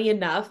funny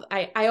enough,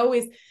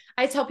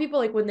 I tell people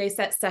like when they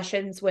set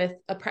sessions with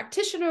a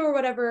practitioner or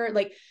whatever,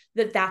 like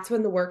that's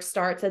when the work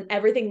starts and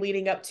everything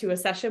leading up to a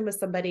session with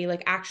somebody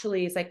like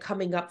actually is like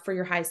coming up for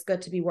your highest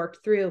good to be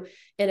worked through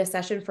in a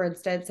session, for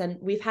instance. And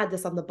we've had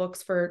this on the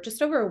books for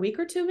just over a week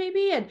or two,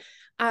 maybe.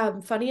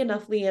 And funny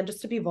enough, Leanne,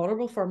 just to be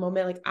vulnerable for a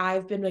moment, like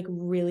I've been like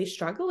really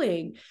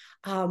struggling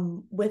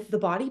with the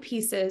body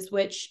pieces,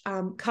 which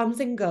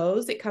comes and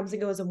goes. It comes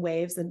and goes in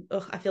waves. And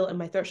I feel it in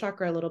my throat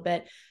chakra a little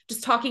bit.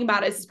 Just talking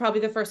about it, this is probably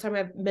the first time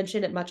I've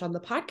mentioned it much on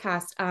the podcast.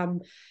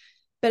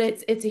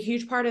 But it's a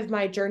huge part of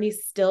my journey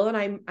still.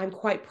 And I'm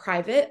quite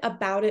private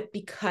about it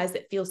because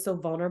it feels so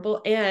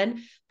vulnerable. And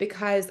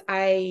because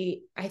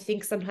I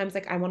think sometimes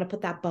like I want to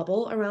put that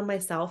bubble around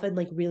myself and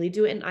like really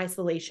do it in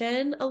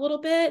isolation a little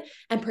bit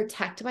and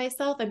protect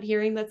myself. I'm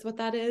hearing that's what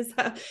that is.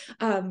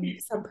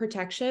 Some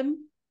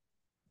protection.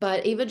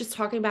 But even just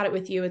talking about it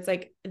with you, it's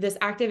like this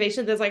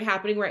activation that's like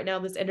happening right now,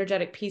 this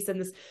energetic piece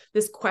and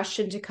this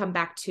question to come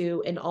back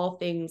to in all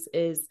things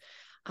is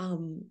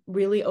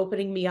really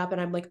opening me up. And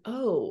I'm like,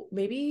 oh,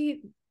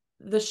 maybe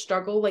the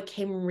struggle like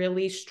came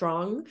really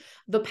strong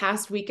the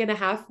past week and a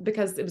half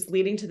because it was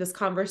leading to this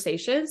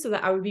conversation so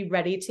that I would be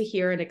ready to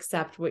hear and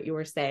accept what you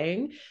were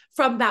saying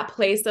from that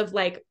place of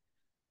like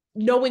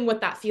knowing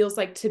what that feels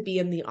like to be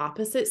in the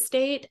opposite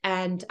state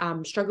and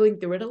struggling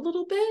through it a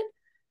little bit.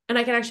 And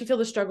I can actually feel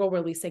the struggle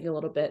releasing a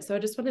little bit. So I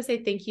just want to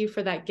say thank you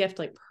for that gift,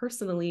 like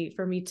personally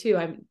for me too.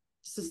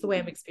 It's just the way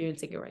I'm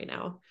experiencing it right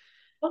now.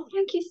 Well,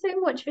 thank you so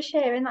much for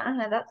sharing that,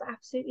 Anna. That's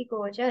absolutely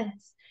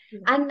gorgeous.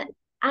 Yeah.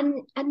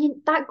 And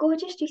that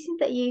gorgeous juicing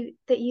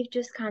that you've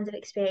just kind of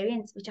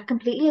experienced, which I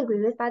completely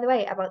agree with, by the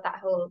way, about that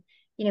whole,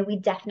 we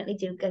definitely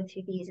do go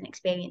through these and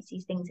experience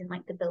these things in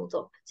like the build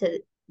up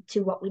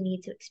to what we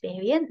need to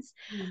experience.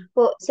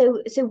 But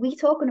so we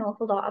talk an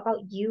awful lot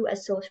about you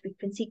as source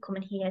frequency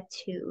coming here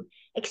to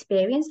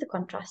experience the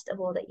contrast of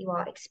all that you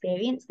are,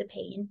 experience the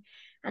pain,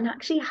 and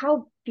actually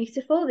how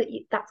beautiful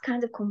that's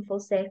kind of come full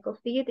circle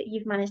for you, that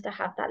you've managed to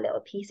have that little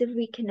piece of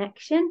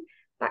reconnection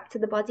back to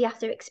the body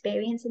after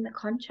experiencing the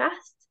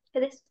contrast for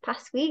this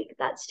past week.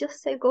 That's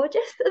just so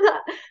gorgeous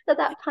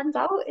that pans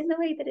out in the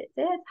way that it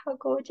did. How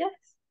gorgeous.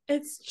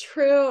 It's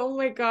true. Oh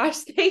my gosh.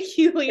 Thank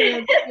you,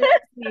 Leanne.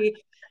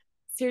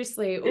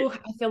 Seriously. Oh,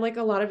 I feel like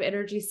a lot of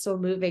energy is still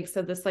moving.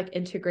 So this like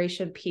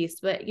integration piece,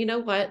 but you know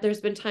what?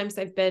 There's been times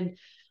I've been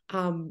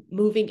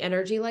moving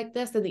energy like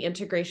this and the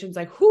integration's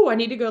like, I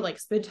need to go like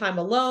spend time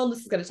alone. This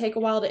is going to take a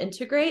while to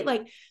integrate.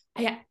 Like,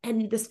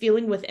 and this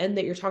feeling within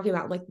that you're talking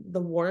about, like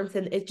the warmth,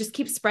 and it just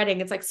keeps spreading.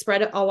 It's like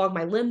spread all along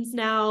my limbs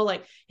now.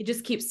 Like it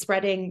just keeps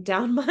spreading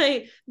down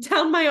my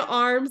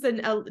arms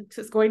and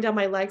it's going down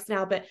my legs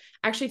now. But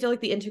I actually feel like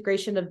the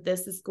integration of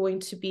this is going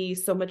to be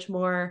so much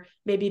more,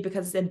 maybe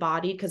because it's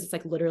embodied, because it's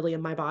like literally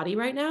in my body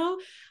right now.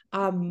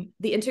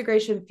 The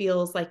integration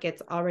feels like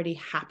it's already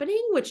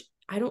happening, which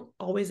I don't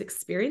always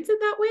experience it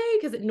that way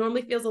because it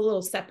normally feels a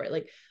little separate.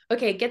 Like,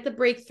 okay, get the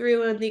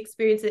breakthrough and the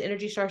experience, the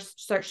energy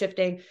start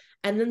shifting.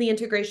 And then the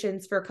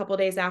integrations for a couple of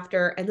days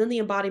after, and then the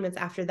embodiments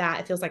after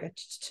that, it feels like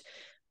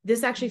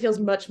this actually feels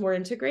much more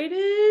integrated,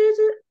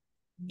 So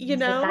the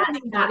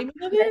embodiment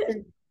of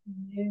it.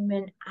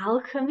 Moment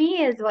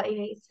alchemy is what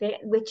you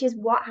experience, which is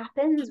what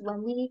happens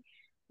when we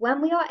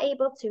are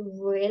able to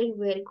really,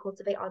 really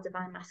cultivate our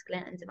divine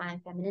masculine and divine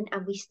feminine,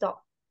 and we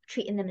stop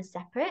treating them as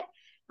separate,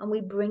 and we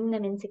bring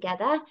them in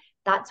together,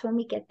 that's when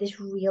we get this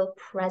real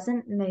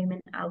present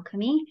moment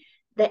alchemy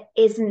that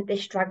isn't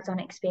this dragged on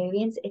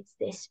experience. It's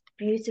this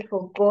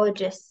beautiful,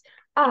 gorgeous,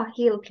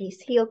 heal peace,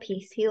 heal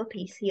peace, heal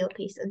peace, heal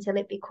peace, until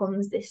it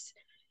becomes this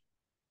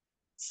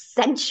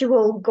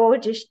sensual,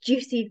 gorgeous,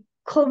 juicy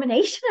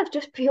culmination of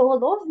just pure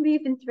love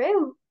moving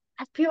through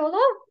as pure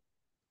love.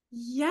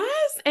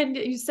 Yes. And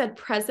you said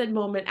present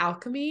moment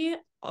alchemy.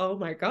 Oh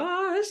my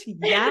gosh.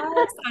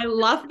 Yes. I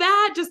love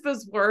that. Just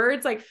those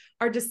words like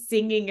are just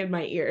singing in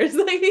my ears.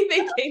 Like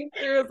they came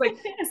through as like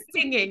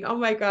singing. Oh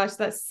my gosh.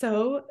 That's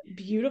so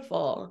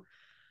beautiful.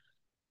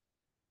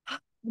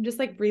 I'm just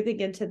like breathing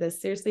into this.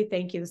 Seriously,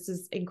 thank you. This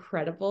is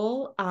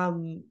incredible.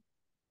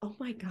 Oh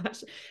my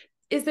gosh.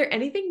 Is there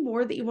anything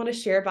more that you want to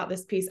share about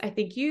this piece? I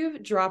think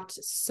you've dropped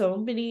so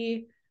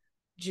many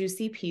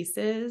juicy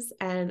pieces,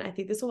 and I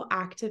think this will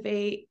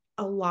activate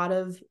a lot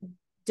of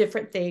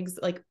different things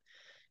like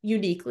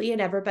uniquely,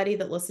 and everybody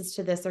that listens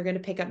to this are going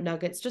to pick up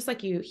nuggets. Just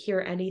like you hear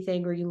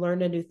anything or you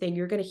learn a new thing,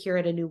 you're going to hear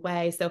it a new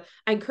way. So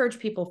I encourage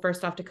people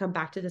first off to come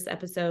back to this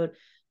episode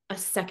a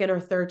second or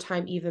third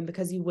time even,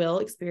 because you will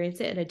experience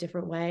it in a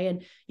different way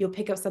and you'll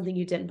pick up something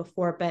you didn't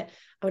before. But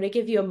I want to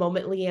give you a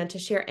moment, Leanne, to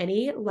share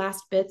any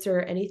last bits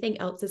or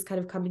anything else that's kind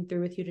of coming through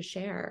with you to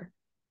share.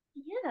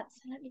 Yeah,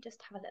 so let me just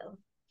have a little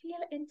feel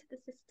it into the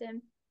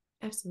system.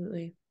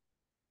 Absolutely.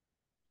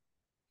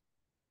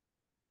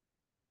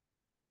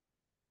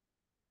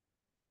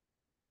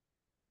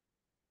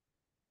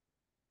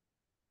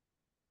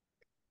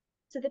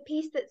 So the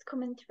piece that's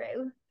coming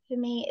through for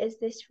me is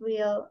this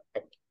real,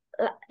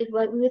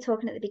 like we were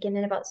talking at the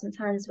beginning about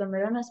sometimes when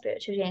we're on our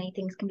spiritual journey,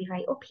 things can be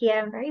very up here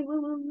and very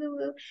woo woo woo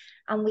woo,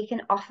 and we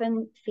can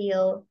often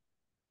feel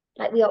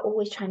like we are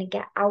always trying to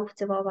get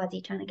out of our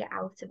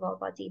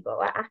body, but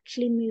we're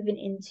actually moving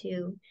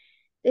into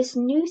this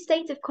new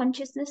state of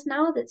consciousness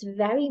now that's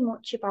very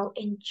much about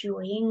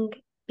enjoying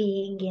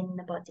being in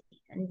the body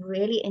and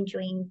really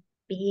enjoying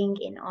being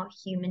in our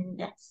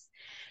humanness.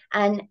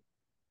 And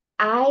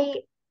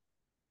I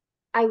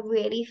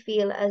really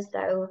feel as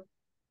though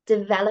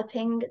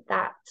developing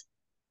that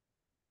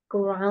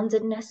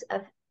groundedness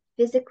of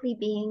physically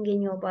being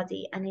in your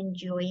body and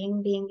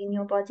enjoying being in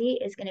your body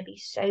is going to be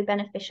so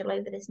beneficial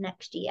over this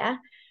next year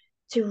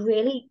to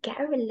really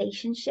get a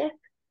relationship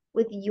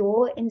with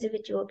your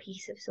individual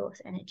piece of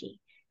source energy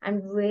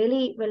and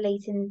really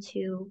relating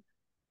to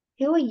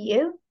who are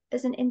you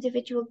as an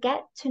individual.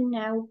 Get to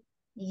know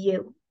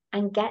you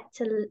and get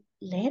to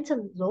learn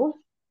to love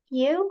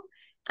you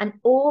and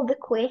all the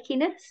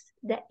quirkiness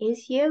that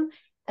is you,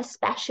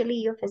 especially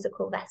your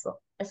physical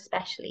vessel,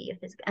 especially your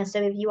physical. And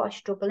so if you are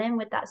struggling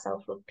with that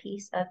self-love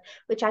piece of,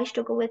 which I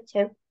struggle with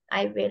too,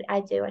 I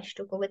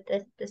struggle with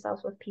the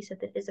self-love piece of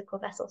the physical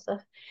vessel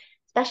stuff,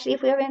 especially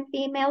if we're in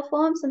female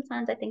form.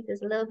 Sometimes I think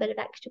there's a little bit of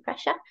extra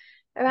pressure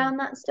around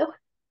that stuff.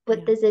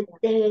 But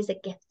there is a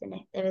gift in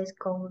it. There is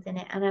gold in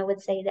it. And I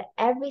would say that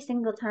every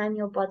single time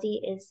your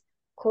body is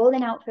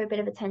calling out for a bit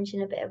of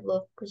attention, a bit of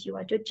love, because you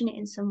are judging it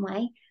in some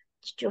way,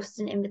 it's just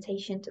an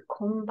invitation to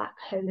come back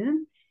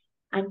home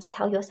and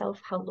tell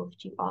yourself how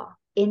loved you are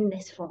in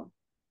this form.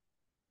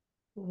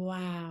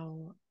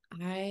 Wow.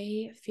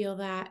 I feel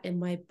that in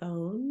my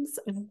bones.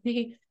 And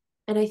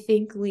I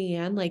think,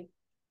 Leanne, like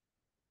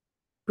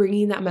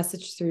bringing that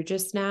message through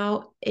just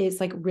now is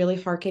like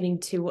really hearkening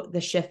to the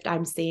shift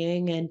I'm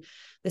seeing in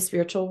the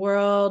spiritual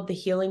world, the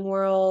healing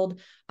world,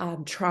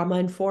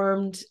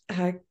 trauma-informed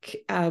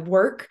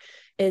work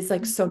is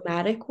like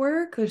somatic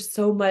work. There's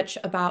so much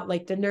about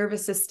like the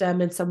nervous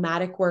system and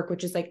somatic work,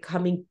 which is like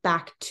coming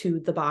back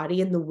to the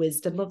body and the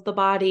wisdom of the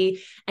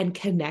body and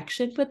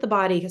connection with the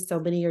body, because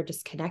so many are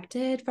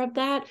disconnected from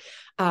that.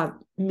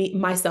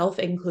 Myself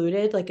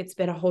included, like it's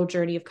been a whole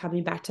journey of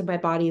coming back to my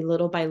body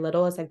little by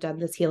little as I've done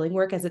this healing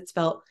work, as it's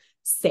felt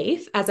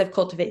safe, as I've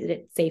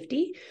cultivated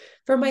safety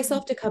for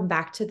myself to come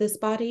back to this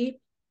body.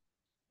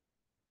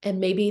 And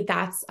maybe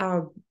that's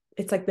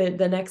it's like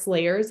the next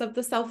layers of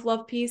the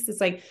self-love piece is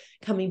like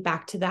coming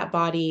back to that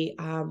body.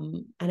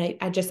 And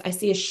I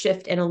see a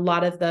shift in a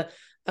lot of the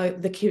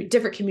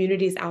different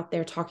communities out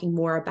there talking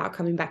more about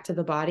coming back to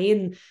the body,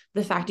 and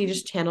the fact you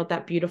just channeled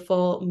that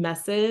beautiful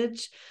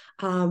message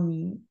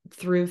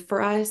through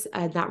for us,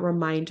 and that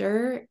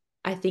reminder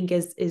I think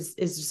is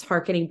just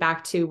hearkening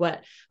back to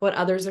what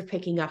others are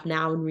picking up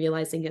now and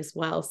realizing as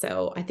well.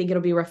 So I think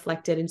it'll be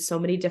reflected in so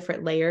many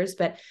different layers,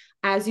 but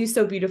as you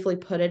so beautifully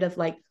put it, of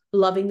like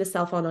loving the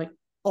self on like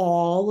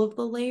all of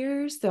the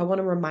layers. So I want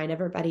to remind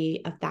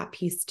everybody of that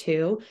piece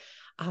too.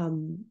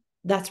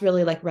 That's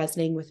really like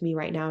resonating with me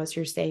right now as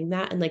you're saying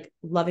that, and like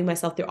loving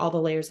myself through all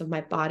the layers of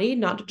my body,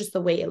 not just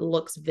the way it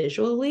looks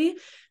visually,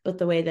 but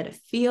the way that it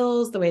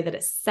feels, the way that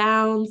it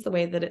sounds, the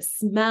way that it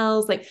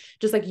smells, like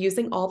just like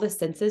using all the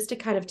senses to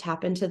kind of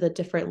tap into the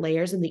different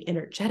layers and the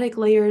energetic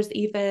layers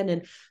even,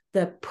 and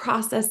the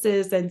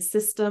processes and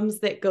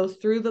systems that go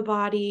through the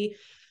body.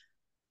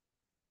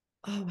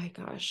 Oh my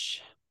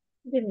gosh.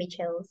 Give me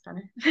chills,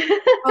 Hannah.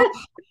 Oh,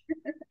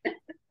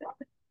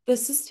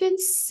 This has been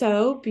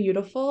so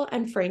beautiful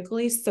and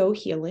frankly so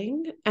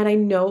healing. And I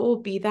know it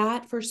will be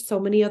that for so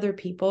many other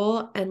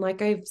people. And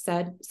like I've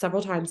said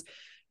several times,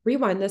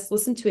 rewind this,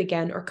 listen to it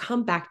again, or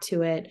come back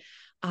to it.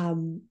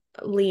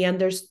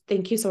 Leanne,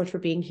 thank you so much for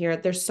being here.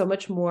 There's so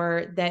much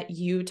more that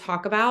you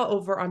talk about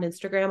over on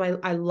Instagram.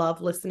 I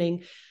love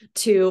listening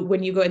to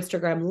when you go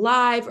Instagram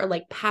live or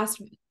like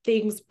past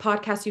things,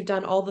 podcasts you've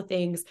done, all the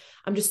things.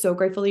 I'm just so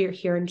grateful you're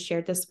here and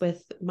shared this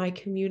with my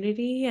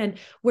community. And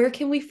where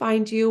can we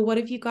find you? What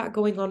have you got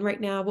going on right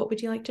now? What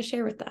would you like to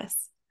share with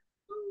us?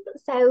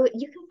 So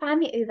you can find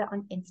me over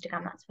on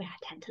Instagram. That's where I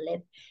tend to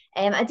live.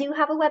 I do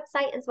have a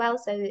website as well.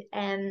 So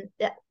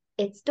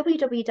it's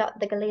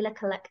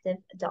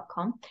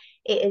www.thegaleelacollective.com.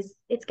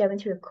 It's going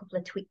through a couple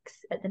of tweaks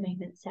at the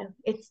moment. So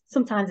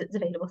sometimes it's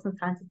available,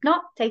 sometimes it's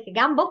not. Take a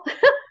gamble.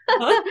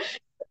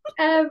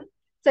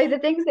 So the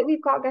things that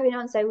we've got going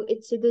on, so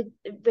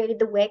really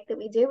the work that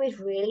we do is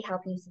really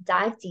helping you to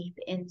dive deep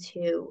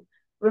into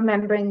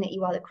remembering that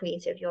you are the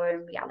creator of your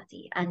own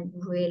reality and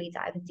really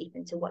diving deep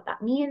into what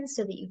that means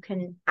so that you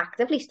can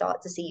actively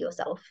start to see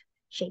yourself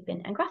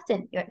shaping and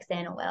crafting your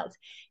external world.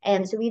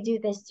 So we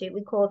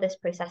call this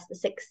process the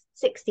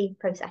 6D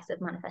process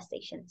of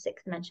manifestation,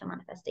 6-dimensional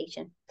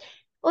manifestation.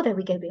 Although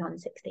we go beyond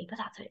 6D, but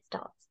that's how it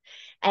starts.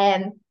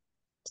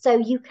 So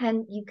you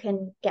can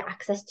get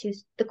access to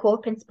the core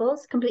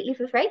principles completely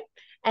for free.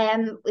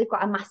 We've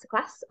got a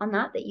masterclass on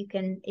that you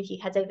can, if you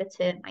head over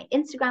to my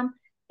Instagram,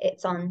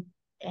 it's on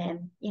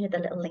the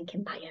little link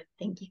in bio. I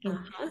think you can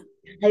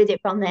load it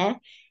from there.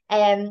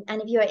 And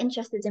if you are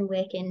interested in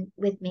working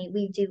with me,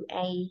 we do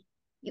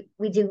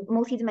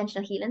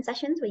multi-dimensional healing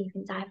sessions where you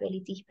can dive really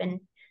deep, and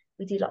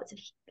we do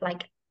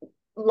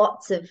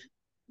lots of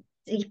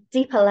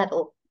deeper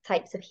level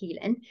types of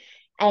healing.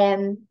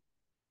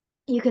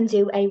 You can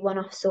do a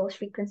one-off source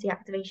frequency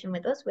activation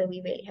with us where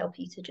we really help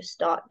you to just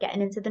start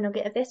getting into the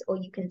nugget of this, or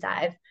you can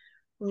dive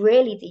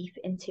really deep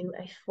into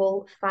a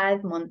full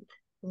 5-month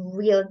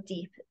real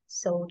deep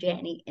soul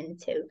journey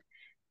into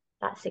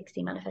that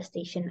 6D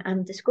manifestation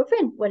and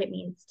discovering what it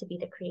means to be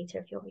the creator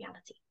of your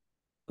reality.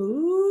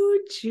 Ooh,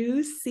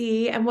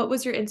 juicy. And what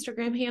was your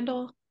Instagram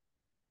handle?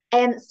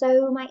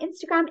 So my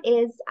Instagram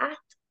is at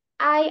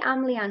I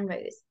am Leanne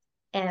Rose.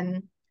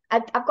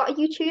 I've got a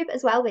YouTube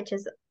as well, which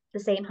is the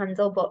same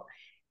handle, but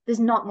there's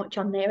not much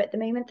on there at the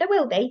moment. There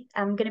will be.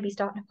 I'm going to be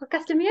starting a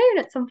podcast of my own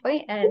at some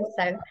point, and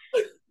so.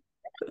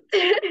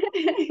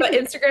 But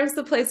Instagram's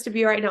the place to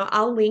be right now.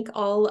 I'll link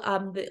all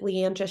that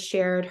Leanne just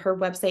shared, her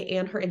website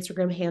and her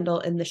Instagram handle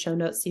in the show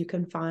notes, so you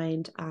can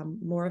find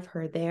more of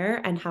her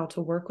there and how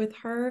to work with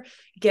her.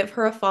 Give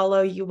her a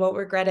follow. You won't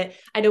regret it.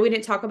 I know we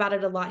didn't talk about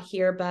it a lot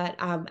here, but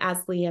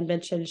as Leanne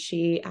mentioned,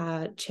 she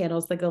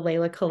channels the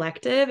Galeela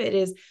Collective. It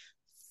is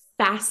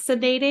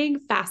fascinating.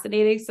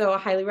 So I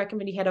highly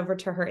recommend you head over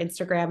to her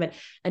Instagram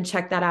and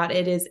check that out.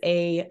 It is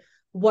a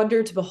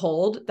wonder to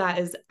behold. That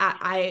is,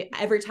 I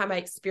every time I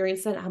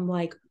experience it, I'm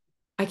like,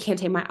 I can't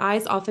take my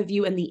eyes off of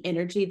you and the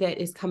energy that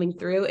is coming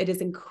through. It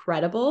is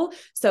incredible.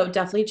 So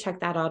definitely check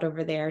that out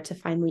over there to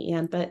find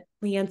Leanne. But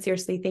Leanne,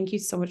 seriously, thank you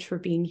so much for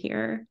being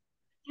here.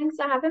 Thanks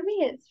for having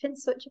me. It's been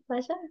such a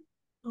pleasure.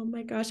 Oh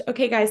my gosh.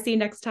 Okay, guys, see you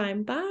next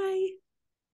time. Bye.